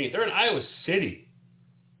 14th. They're in Iowa City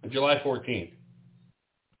on July 14th.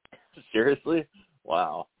 Seriously?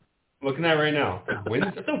 Wow. Looking at it right now.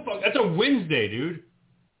 That's a Wednesday, dude.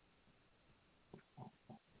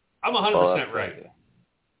 I'm 100% right.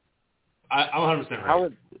 I'm 100%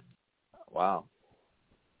 right. Wow.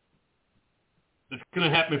 It's going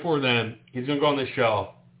to happen before then. He's going to go on the shelf,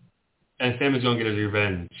 and Sammy's going to get his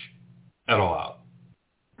revenge at All Out.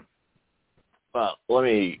 Well, let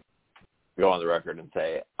me go on the record and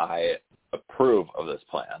say I approve of this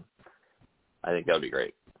plan. I think that would be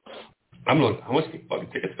great. How much the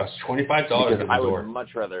fucking tickets cost? $25 to get in the door. I would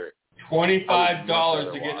much rather...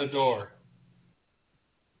 $25 to get in the door.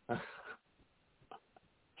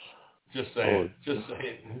 Just saying.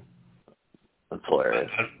 That's hilarious.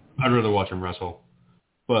 I'd rather watch him wrestle.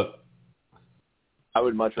 But I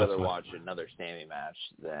would much rather watch another Sammy match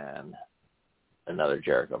than another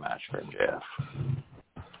Jericho match for MJF.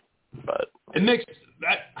 But it makes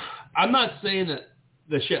that. I'm not saying that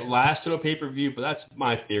the shit lasts to a pay-per-view, but that's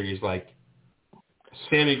my theory. Is like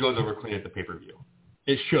Sammy goes over clean at the pay-per-view.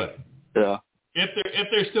 It should. Yeah. If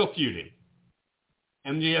they're still feuding,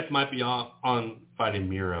 MJF might be on fighting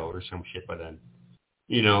Miro or some shit by then.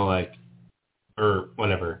 You know, like, or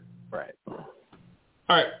whatever. Right. All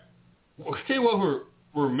right. Well, tell you what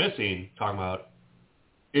we're missing, talking about,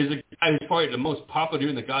 is a guy who's probably the most popular dude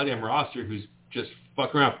in the goddamn roster who's just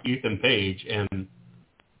fucking around with Ethan Page. And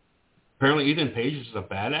apparently Ethan Page is a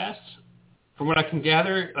badass, from what I can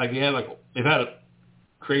gather. Like, they've had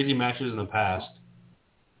crazy matches in the past.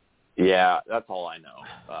 Yeah, that's all I know.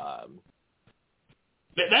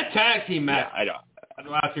 That tag team match, yeah,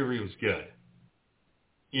 last year was good.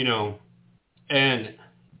 You know, and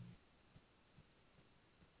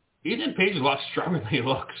Ethan Page is a lot stronger than he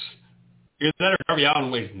looks. Either that or Darby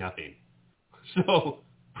Allin weighs nothing. So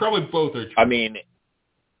probably both are true. I mean,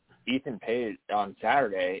 Ethan Page on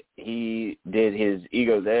Saturday, he did his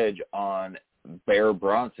Ego's Edge on Bear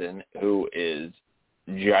Bronson, who is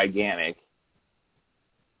gigantic,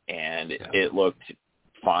 and it looked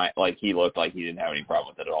fine. Like, he looked like he didn't have any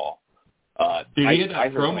problem with it at all. Dude, he had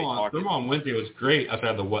that promo on Wednesday was great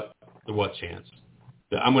outside the what chance.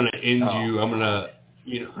 I'm going to end you. I'm going to,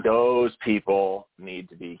 you know. Those people need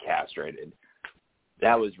to be castrated.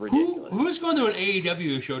 That was ridiculous. Who's going to an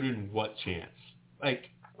AEW show doing what chance? Like,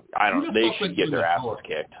 I don't know. They should get their asses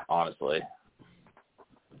kicked, honestly.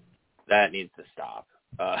 That needs to stop.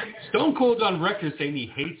 Stone Cold's on record saying he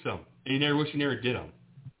hates them and he never wish he never did them.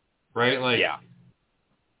 Right? Like, yeah.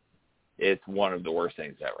 It's one of the worst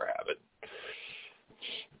things that ever happened.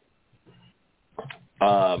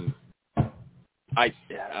 What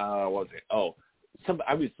was it? Oh,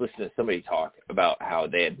 I was listening to somebody talk about how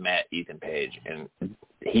they had met Ethan Page, and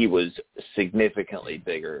he was significantly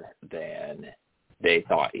bigger than they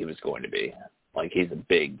thought he was going to be. Like, he's a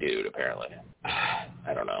big dude, apparently.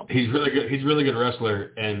 I don't know. He's really good. He's a really good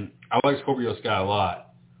wrestler, and I like Scorpio Sky a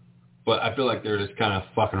lot, but I feel like they're just kind of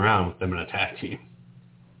fucking around with them in a tag team.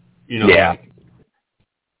 You know, yeah. Like,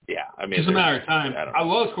 yeah, I mean, it's just a matter of time. I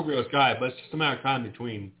love Scorpio Sky, but it's just a matter of time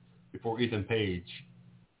before Ethan Page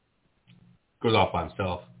goes off by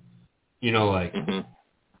himself. You know, like. Mm-hmm.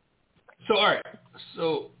 So, all right.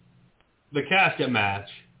 So, the casket match,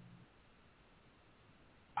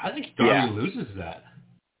 I think Darby loses that.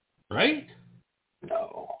 Right?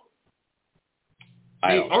 No.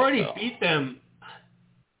 They already beat them.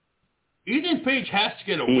 Ethan Page has to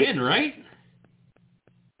get a win, right?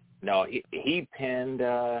 No, he pinned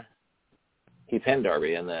Darby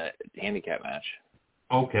in the handicap match.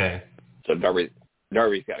 Okay. So Darby's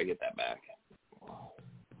got to get that back.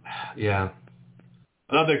 Yeah.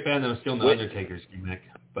 I'm not a big fan of stealing the Undertaker's gimmick,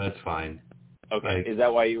 but it's fine. Okay. Like, is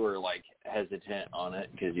that why you were, like, hesitant on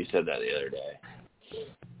it? Because you said that the other day.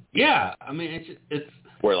 Yeah. I mean, it's...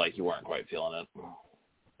 Where, like, you weren't quite feeling it.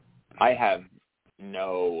 I have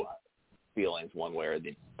no feelings one way or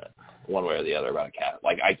the other about a casket.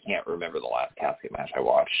 Like, I can't remember the last casket match I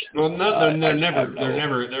watched. Well, no, they're never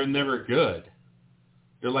good.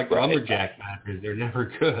 They're like lumberjack matches. They're never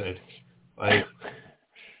good. Like,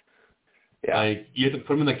 like you have to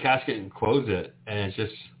put them in the casket and close it, and it's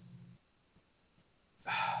just.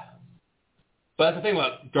 But that's the thing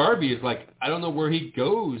about Darby is, like, I don't know where he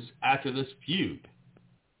goes after this feud,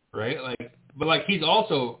 right? Like, but like he's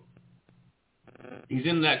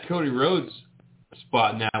in that Cody Rhodes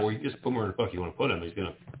spot now where you just put him where the fuck you want to put him. He's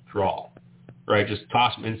gonna draw, right? Just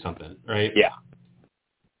toss him in something, right? Yeah.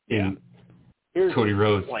 And Cody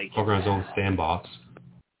Rhodes over his own sandbox.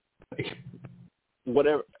 Like,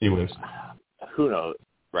 whatever. Anyways, who knows?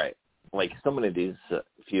 Right. Like, so many of these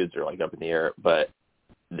feuds are, like, up in the air, but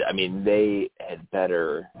I mean, they had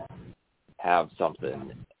better have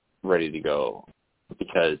something ready to go,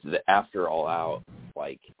 because after All Out,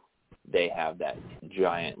 like, they have that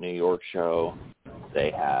giant New York show.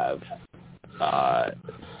 They have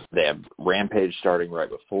Rampage starting right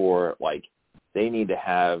before. Like, they need to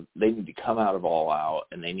come out of All Out,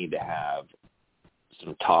 and they need to have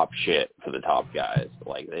some top shit for the top guys.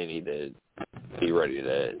 Like, they need to be ready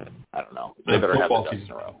to, I don't know. They better have the ducks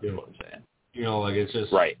in a row. Is what I'm saying. You know, like, it's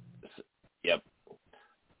just right. Yep.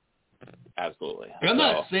 Absolutely. Like, I'm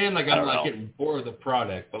not saying, like, I'm not getting bored of the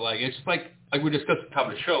product, but, like, it's just like we discussed at the top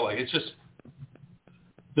of the show. Like, it's just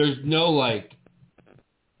there's no, like,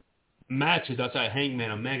 matches outside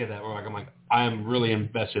Hangman Omega that were like, I'm like, I am really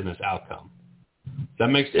invested in this outcome. Does that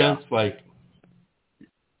make sense? Like,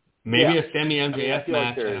 maybe a Sammy MJF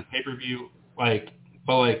match and a pay-per-view, like,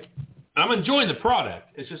 But like, I'm enjoying the product.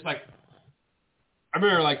 It's just like, I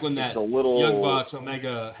remember like when that Young Bucks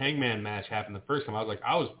Omega Hangman match happened the first time. I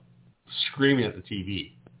was screaming at the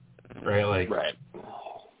TV, right? Like, right.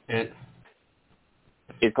 And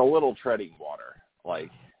it's a little treading water. Like,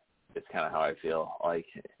 it's kind of how I feel. Like,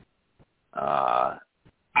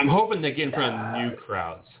 I'm hoping they get in front of new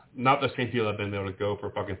crowds, not the same people that have been able to go for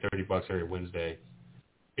fucking $30 every Wednesday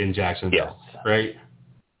in Jacksonville, yes. right?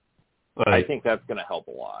 Like, I think that's going to help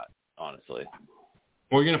a lot, honestly.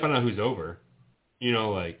 We're gonna find out who's over. You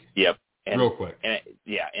know, like yep, and, real quick. And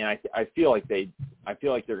I feel like they're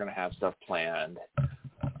going to have stuff planned,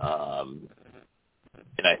 and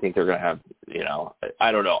I think they're going to have, you know,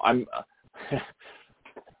 I don't know. I'm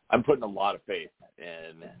putting a lot of faith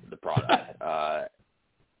in the product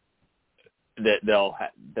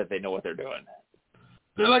that they know what they're doing.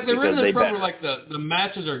 They're in this program where like the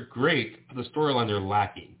matches are great, but the storylines are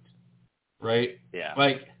lacking, right? Yeah.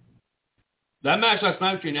 Like that match last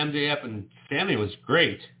night between MJF and Sammy was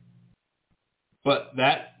great, but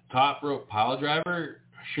that top rope pile driver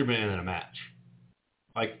should have been in a match.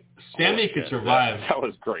 Like Sammy could survive. That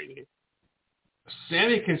was crazy.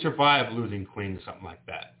 Sammy can survive losing clean to something like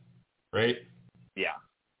that, right? Yeah.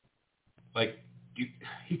 Like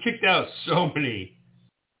he kicked out so many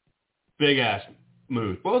big ass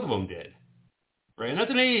moves. Both of them did, right? And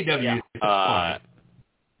that's an AEW. Yeah. It's fine.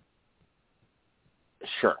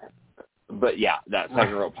 Sure. But yeah, that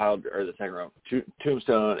second rope the second rope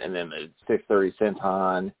tombstone, and then the 630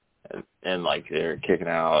 senton, and like they're kicking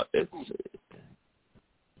out. It's.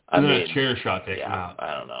 And then a chair shot taken out.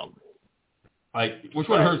 I don't know. Like which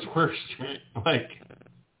one hurts worse? Like,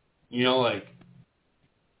 you know, like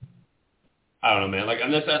I don't know, man. Like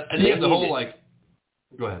and I think the whole like.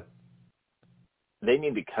 Go ahead. They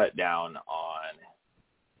need to cut down on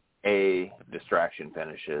A, distraction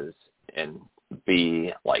finishes, and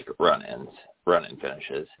B, like run-in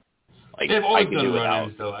finishes. Like they've always done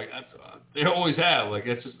run-ins, though. Like they always have. Like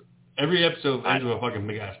it's just every episode ends with a fucking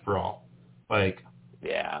big ass brawl. Like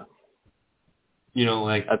yeah, you know,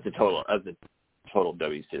 like that's a total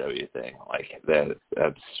WCW thing. Like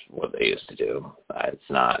that's what they used to do. It's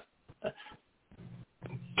not.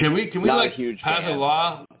 Can we not like a huge pass fan. a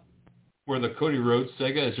law where the Cody Rhodes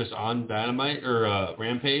Sega is just on Dynamite or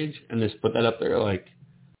Rampage and just put that up there, like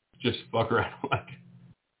just fuck around? Like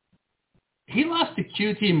he lost to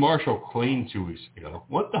QT Marshall clean 2 weeks ago.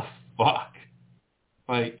 What the fuck?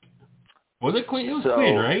 Like, was it clean? It was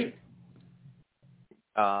clean, right?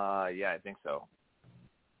 Yeah, I think so.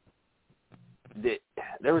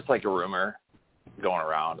 There was like a rumor going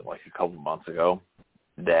around like a couple months ago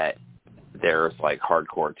that there's like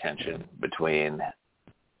hardcore tension between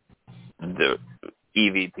the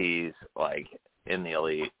EVPs like in the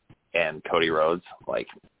Elite and Cody Rhodes. Like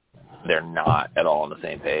they're not at all on the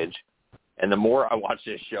same page. And the more I watch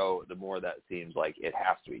this show, the more that seems like it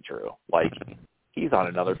has to be true. Like he's on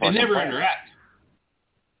another fucking They never planet. interact.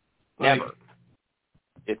 Never.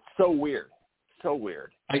 It's so weird. So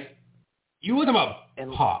weird. Like you were talking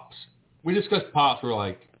about Pops. We discussed Pops. We're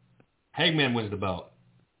like, Hangman wins the belt.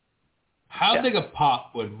 How big a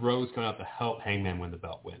pop would Rhodes come out to help Hangman win the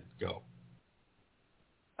belt go?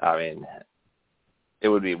 I mean, it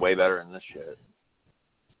would be way better than this shit.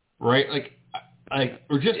 Right? Like,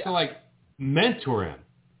 or just to like mentor him.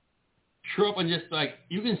 Show up and just like,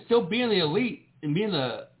 you can still be in the Elite and be in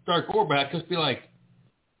the Dark Order, but just be like,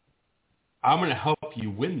 I'm going to help you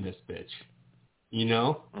win this bitch. You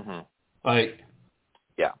know? Mm-hmm. Like,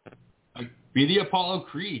 yeah. Like, be the Apollo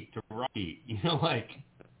Creed to Rocky. You know, like,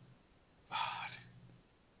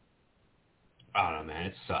 I don't know, man.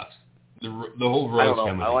 It sucks. The whole Rhodes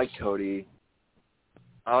I like Cody.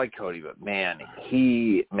 But man,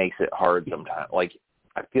 he makes it hard sometimes. Like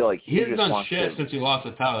I feel like he hasn't just done shit since he lost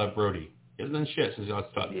the title to Brody. He hasn't done shit since he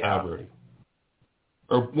lost the title to Brody.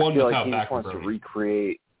 Or won the title back from Brody. He just wants to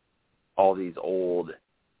recreate all these old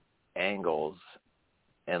angles,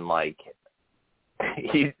 and like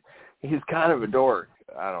he's kind of a dork.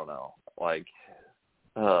 I don't know. Like,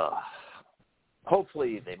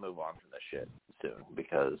 hopefully they move on from this shit soon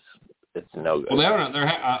because it's no good. Well,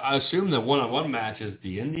 I assume the one-on-one match is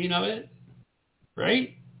the ending of it,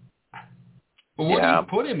 right? But what do you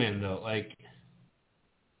put him in though? Like,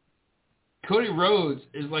 Cody Rhodes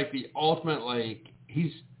is like the ultimate. Like,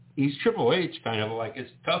 he's Triple H kind of. Like,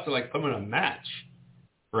 it's tough to like put him in a match,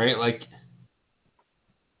 right? Like,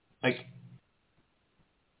 I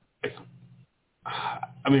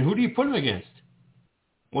mean, who do you put him against?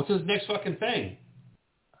 What's his next fucking thing?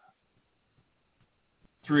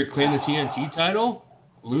 To reclaim the TNT title?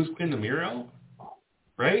 Lose Clean the Miro?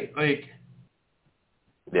 Right? Like...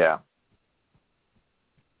 Yeah.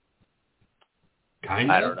 Kind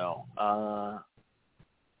of. I don't know.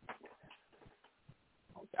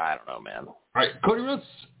 I don't know, man. All right, Cody Rhodes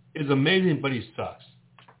is amazing, but he sucks.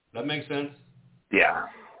 That makes sense. Yeah.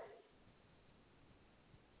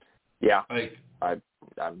 Yeah. Like,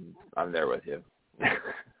 I'm there with you.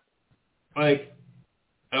 like,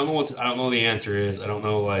 I don't know what the answer is. I don't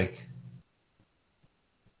know. Like,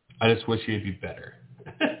 I just wish he'd be better.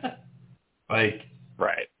 Like,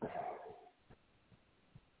 right.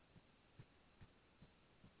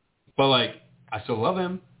 But like, I still love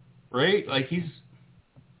him, right? Like he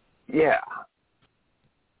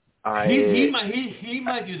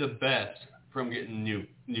might do the best from getting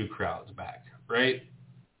new crowds back, right?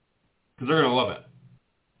 Because they're gonna love it.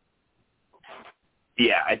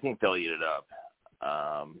 Yeah, I think they'll eat it up.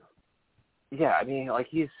 Yeah, I mean, like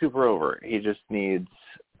he's super over. He just needs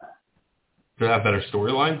to have better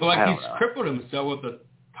storylines, but like he's know. crippled himself with the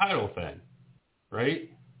title thing, right?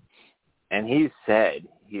 And he said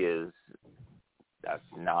that's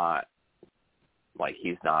not like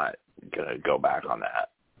he's not gonna go back on that.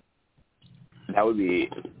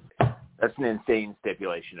 That's an insane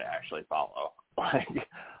stipulation to actually follow. Like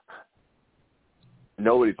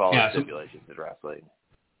nobody follows stipulations in wrestling.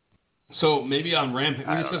 So maybe on Rampage,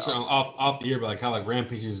 we discussed it off the air, but like how like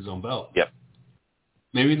Rampage is his own belt. Yep.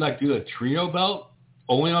 Maybe like do a trio belt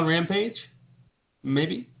only on Rampage.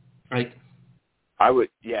 Maybe like I would.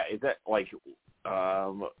 Yeah. Is that like?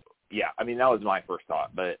 Yeah. I mean, that was my first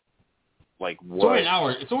thought, but like what?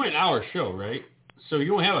 It's only an hour show, right? So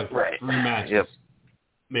you only have like 3 matches. Yep.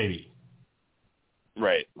 Maybe.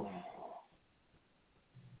 Right.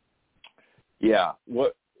 Yeah.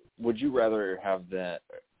 What would you rather have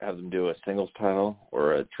them do, a singles title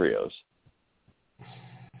or a trios?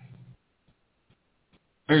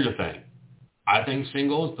 Here's the thing. I think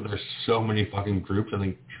singles, but there's so many fucking groups. I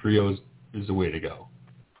think trios is the way to go.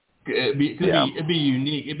 It'd be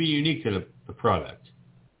unique. It'd be unique to the product,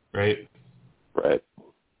 right? Right.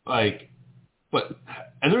 Like,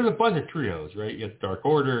 and there's a bunch of trios, right? You have Dark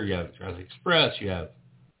Order, you have Jurassic Express, you have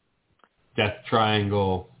Death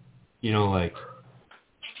Triangle. You know, like,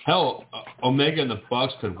 hell, Omega and the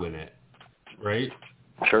Bucks could win it, right?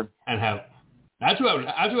 Sure. And that's who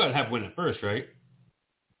I'd have win it first, right?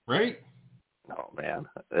 Right? Oh man,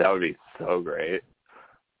 that would be so great.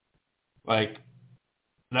 Like,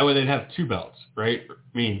 that way they'd have 2 belts, right?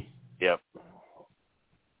 I mean, yep.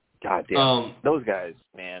 God damn, those guys,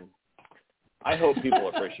 man. I hope people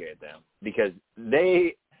appreciate them because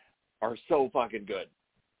they are so fucking good.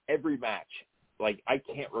 Every match, like I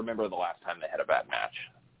can't remember the last time they had a bad match.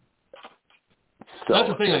 So, that's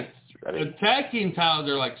the thing. Like, the tag team titles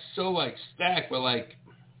are like so like stacked, but like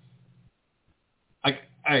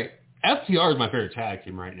FTR is my favorite tag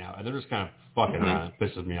team right now, and they're just kind of fucking around. It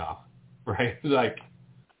pisses me off, right? Like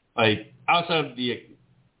outside of the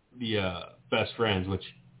Best Friends, which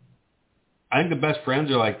I think the Best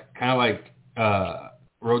Friends are like kind of like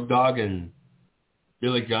Road Dogg and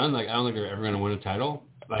Billy Gunn. Like I don't think they're ever going to win a title.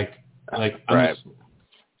 Like right.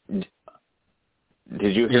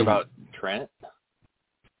 Did you hear about Trent?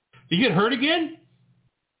 Did he get hurt again?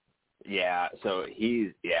 Yeah, so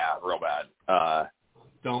he's real bad.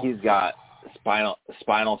 He's got spinal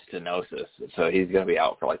stenosis, so he's going to be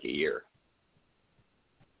out for like a year.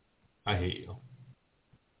 I hate you.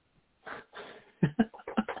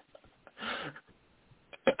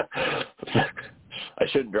 I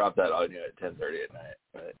shouldn't drop that on you at 10:30 at night,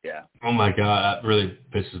 but yeah. Oh my god, that really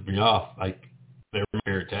pisses me off. Like they're my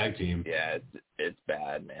favorite tag team. Yeah, it's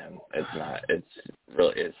bad, man. It's not. It's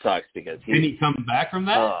really it sucks because did he come back from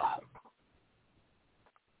that?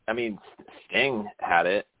 I mean, Sting had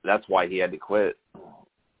it. That's why he had to quit.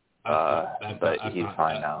 But he's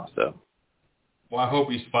fine now. So. Well, I hope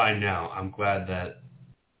he's fine now. I'm glad that.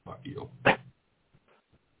 Fuck you.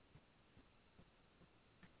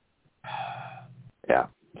 Yeah,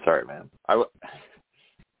 sorry, man.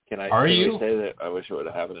 Can I say that I wish it would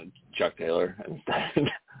have happened to Chuck Taylor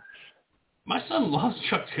instead? My son loves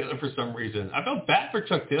Chuck Taylor for some reason. I felt bad for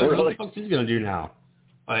Chuck Taylor. Really? What the fuck is he gonna do now?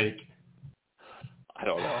 Like, I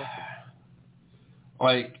don't know.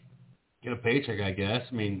 Like, get a paycheck, I guess.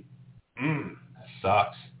 I mean, that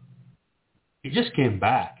sucks. He just came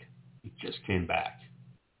back.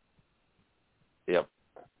 Yep.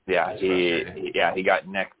 Yeah, he got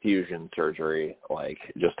neck fusion surgery like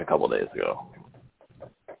just a couple days ago.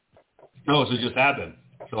 Oh, so it just happened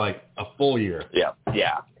for like a full year. Yep.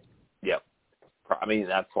 I mean,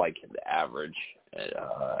 that's like the average,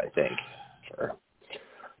 I think. Sure.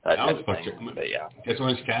 That was thing. But yeah. Guess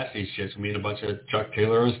when his Cassidy shit's gonna be in a bunch of Chuck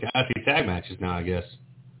Taylor and Cassidy tag matches now, I guess.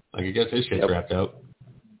 Like, I guess his shit's wrapped out.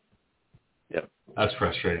 Yep. That's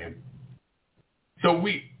frustrating. So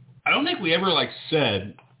I don't think we ever like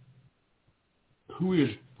said who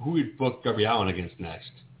we'd book Darby Allin against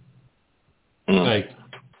next. Like,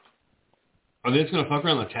 are they just gonna fuck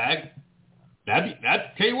around the tag?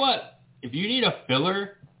 Tell you what, if you need a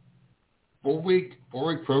filler 4-week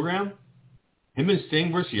program, him and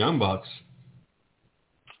Sting versus Young Bucks.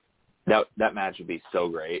 That match would be so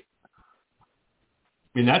great.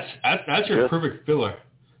 I mean, that's your perfect filler.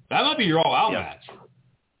 That might be your all-out match.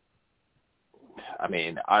 I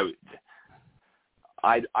mean, I would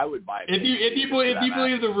buy. If you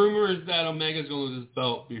believe the rumor is that Omega's going to lose his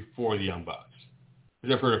belt before the Young Bucks,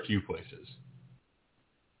 because I've heard a few places.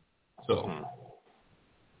 So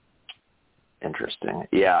interesting.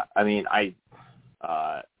 Yeah, I mean,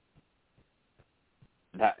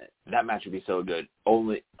 that match would be so good.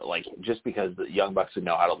 Only like just because the Young Bucks would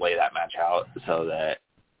know how to lay that match out, so that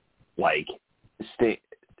like Sting,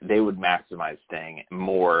 they would maximize Sting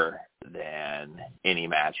more than any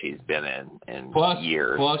match he's been in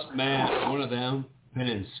years. Plus, man, one of them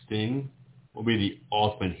pinning Sting will be the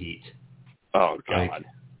ultimate heat. Oh God!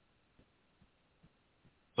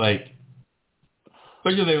 Like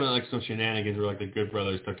especially if they went like some shenanigans where like the Good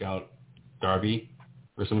Brothers took out Darby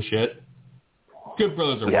or some shit. Good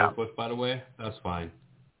Brothers are work with, by the way. That's fine.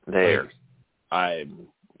 I'm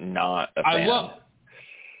not a fan. I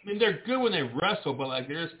mean, they're good when they wrestle, but like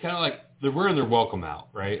they're just kind of like they're wearing their welcome out,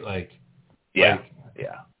 right? Like, yeah.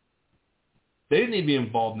 They didn't need to be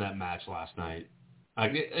involved in that match last night.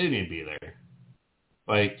 Like, they didn't need to be there.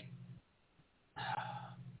 Like,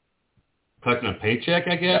 collecting a paycheck,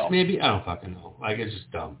 I guess, maybe? I don't fucking know. Like, it's just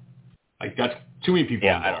dumb. Like, that's too many people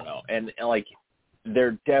involved. I don't know. And like,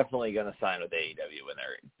 they're definitely going to sign with AEW when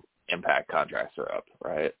their Impact contracts are up,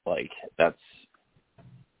 right? Like,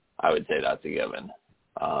 I would say that's a given.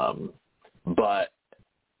 But,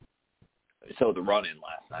 so the run-in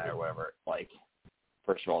last night or whatever, like,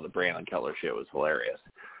 first of all, the Brandon Keller shit was hilarious.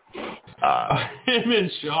 Him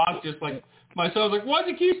in shock, just like, my son was like, why'd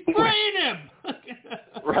you keep spraying him?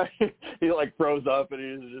 Right. He, like, froze up and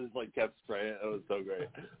he just, like, kept spraying. It was so great.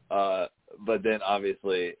 But then,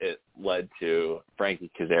 obviously, it led to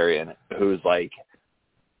Frankie Kazarian, who's, like,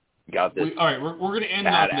 got this. All right, we're going to end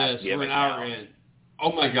on this. We're an hour in.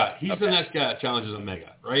 Oh, my God. He's the next guy that challenges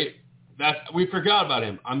Omega, right? We forgot about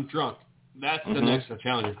him. I'm drunk. That's the next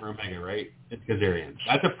challenger for Omega, right? It's Kazarian.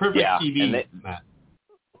 That's a perfect TV match.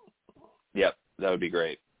 Yep, that would be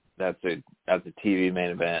great. That's a TV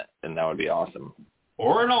main event, and that would be awesome.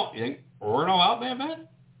 Or an all-out main event?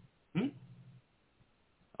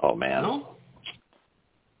 Oh, man. No?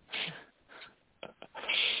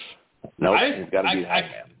 Nope, it's got to be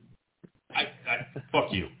that, man.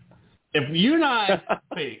 Fuck you. If you and I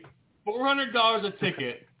pay $400 a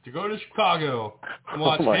ticket to go to Chicago and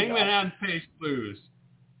watch Hangman Adam Page lose,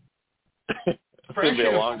 it's going to be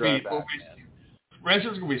a long drive back, man.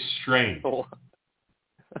 Pressure's going to be strained. A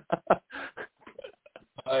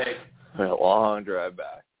long drive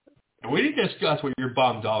back. And we didn't discuss what your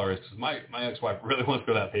bottom dollar is, because my ex-wife really wants to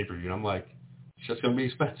go to that pay-per-view. And I'm like, it's just going to be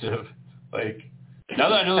expensive. Like, now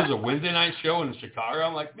that I know there's a Wednesday night show in Chicago,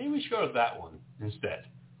 I'm like, maybe we should go to that one instead.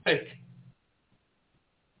 Like,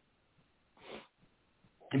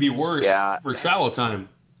 it'd be worse for travel time.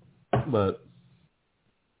 But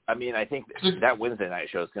I mean, I think that Wednesday night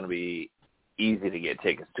show is going to be easy to get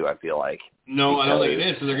tickets to, I feel like. No, I don't think it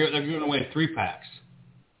is. So they're giving away 3-packs.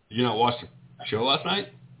 Did you not watch the show last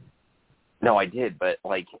night? No, I did, but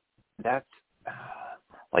like that's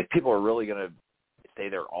like people are really going to stay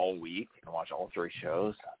there all week and watch all 3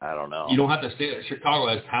 shows. I don't know. You don't have to stay there. Chicago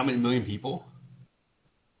has how many million people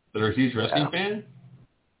that are a huge wrestling fan?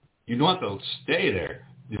 You don't have to stay there.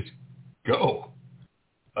 Just go.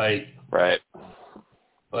 Like,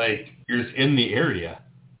 you're just in the area.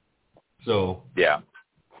 So,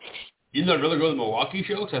 even though I'd rather go to the Milwaukee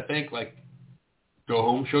shows, I think, like,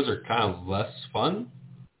 go-home shows are kind of less fun.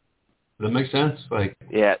 Does that make sense? Like,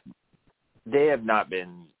 yeah, they have not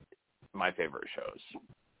been my favorite shows.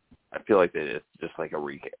 I feel like it's just like a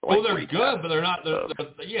recap. Well, they're good, but they're not.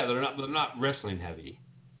 They're not wrestling heavy.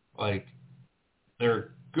 Like,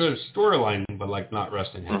 they're good storyline, but like not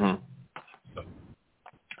wrestling heavy. So.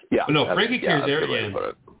 Yeah. But no, Frankie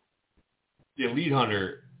Kazarian, the Elite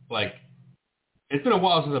Hunter, like, it's been a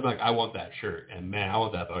while since I've been like, I want that shirt, and man, I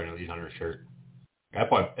want that fucking Elite Hunter shirt.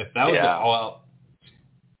 If that was all out.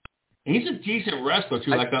 And he's a decent wrestler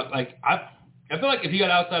too. I feel like if he got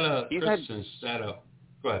outside of Christian Sato,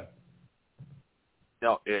 go ahead.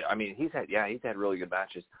 No, I mean he's had really good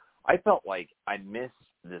matches. I felt like I missed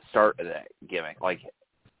the start of that gimmick. Like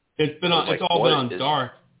it's all been on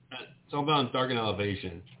Dark. It's all been on Dark and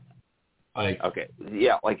Elevation. Like, okay,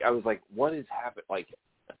 yeah, like I was like, what is happening? Like,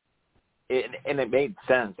 and it made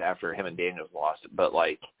sense after him and Daniels lost it, but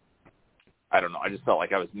like, I don't know. I just felt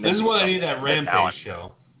like I was missing. This is why I need that something. Rampage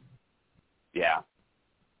show. Yeah.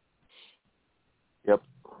 Yep.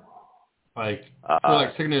 Like, for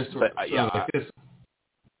like sickness, but, yeah, like this.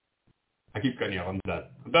 I keep cutting you off. I'm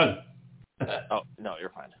done. Oh no,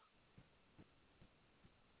 you're fine.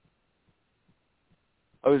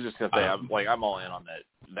 I was just gonna say, I'm all in on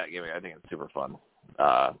that gimmick. I think it's super fun.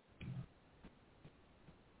 Because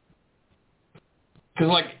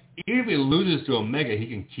like, even if he loses to Omega, he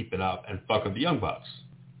can keep it up and fuck up the Young Bucks,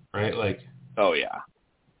 right? Like, oh yeah.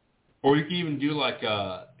 Or you can even do like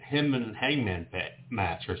him and Hangman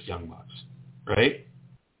match versus Young Bucks, right?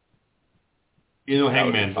 You know,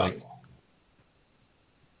 Hangman's like,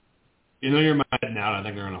 you know, you're mad now, and I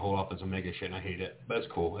think they're going to hold off on some Omega shit, and I hate it. But it's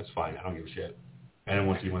cool. It's fine. I don't give a shit. I didn't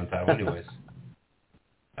want you to win the title anyways.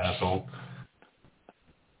 Asshole.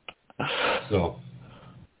 So.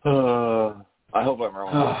 I hope I'm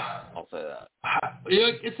wrong. I'll say that. You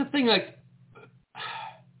know, it's the thing, like,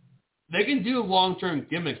 they can do long-term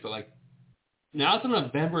gimmicks, but, like, now to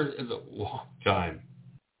November is a long time.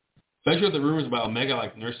 Especially with the rumors about Omega,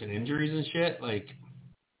 like, nursing injuries and shit. Like,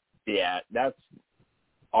 yeah, that's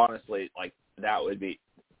honestly, like,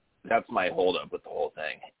 that's my holdup with the whole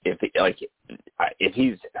thing. If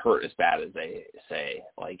he's hurt as bad as they say,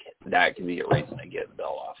 like, that could be a reason to get the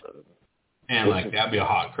belt off of him. And, like, that'd be a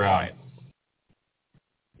hot crowd.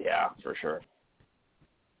 Yeah, for sure.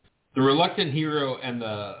 The reluctant hero and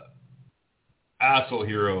the asshole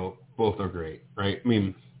hero both are great, right? I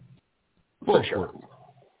mean, both work.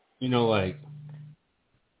 You know, like,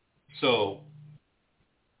 so,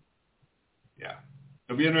 yeah.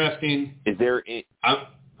 It'll be interesting. Is there any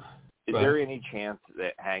chance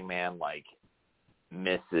that Hangman, like,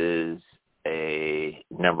 misses a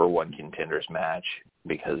number one contenders match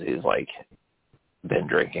because he's, like, been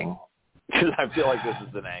drinking? Because I feel like this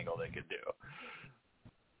is an angle they could do.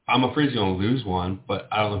 I'm afraid he's going to lose one, but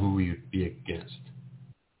I don't know who he would be against.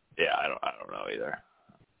 Yeah, I don't know either.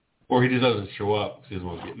 Or he just doesn't show up because he doesn't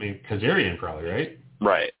want to get me. Kazarian probably, right?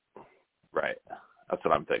 Right. That's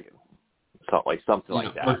what I'm thinking. Something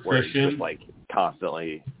like that, where he's just, like,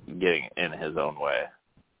 constantly getting in his own way.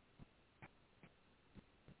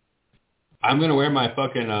 I'm going to wear my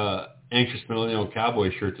fucking Anxious Millennial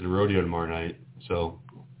Cowboy shirt to the rodeo tomorrow night, so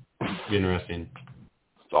it'll be interesting.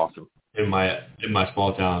 It's awesome. In my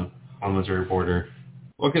small town on the Missouri border.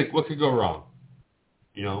 What could go wrong?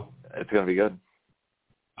 You know? It's going to be good.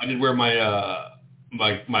 I did wear my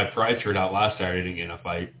my Pride shirt out last Saturday to get in a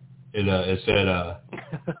fight. It said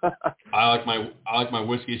I like my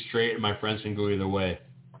whiskey straight and my friends can go either way.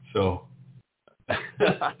 So that's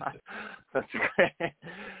great.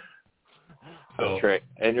 That's great.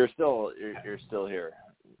 And you're still here.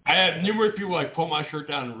 I had numerous people like pull my shirt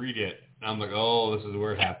down and read it, and I'm like, oh, this is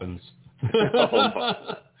where it happens. You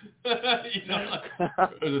know, like,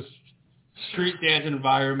 it was a street dance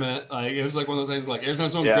environment. Like, it was like one of those things. Like, every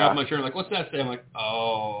time someone grabbed my shirt, I'm like, what's that say? I'm like,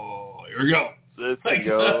 oh, here we go. This can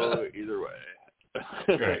go either way.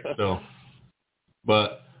 Right. So,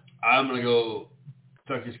 but I'm gonna go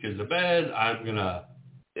tuck these kids to bed. I'm gonna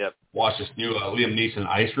watch this new Liam Neeson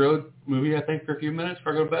Ice Road movie, I think, for a few minutes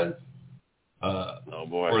before I go to bed. Oh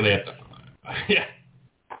boy. Or they have to. Yeah.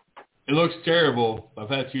 It looks terrible. I've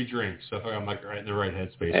had 2 drinks, so I feel like I'm like right in the right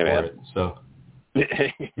headspace for it. So.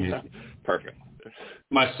 Yeah. Perfect.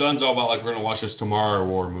 My son's all about like we're gonna watch this Tomorrow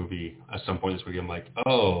War movie at some point this week. I'm like,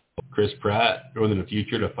 oh, Chris Pratt going in the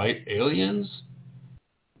future to fight aliens?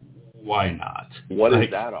 Why not? What is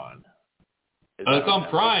that on? It's on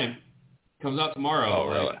Prime. Comes out tomorrow. Oh,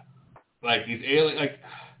 really? Like these aliens, like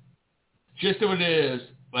just what it is.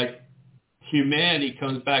 Like humanity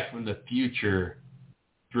comes back from the future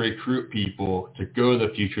to recruit people to go to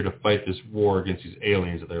the future to fight this war against these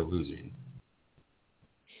aliens that they're losing.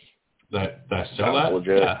 That sell that?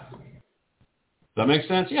 Legit. Yeah. Does that make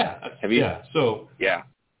sense? Yeah. Have you? Yeah. So. Yeah.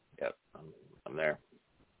 Yep. I'm there.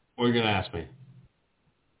 What are you gonna ask me?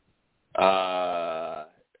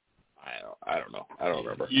 I don't know. I don't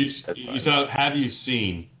remember. You said, have you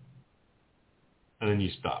seen? And then you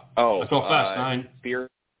stop. Oh. Let's go Fast 9.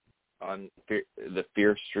 The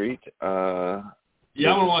Fear Street. Yeah,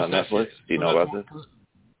 I want to watch that. Netflix. Do you know about this?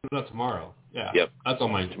 It's out tomorrow. Yeah. Yep. That's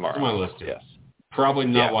on my list too. Yes. Probably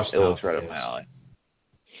not watch that. It looks right up my alley.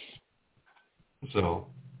 So,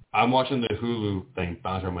 I'm watching the Hulu thing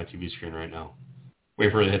bounce on my TV screen right now.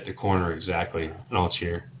 Wait for it to hit the corner exactly, and I'll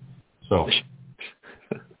cheer. So.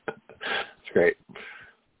 It's great.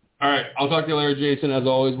 All right. I'll talk to you later, Jason. As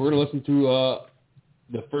always, we're going to listen to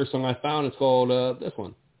the first song I found. It's called this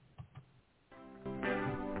one.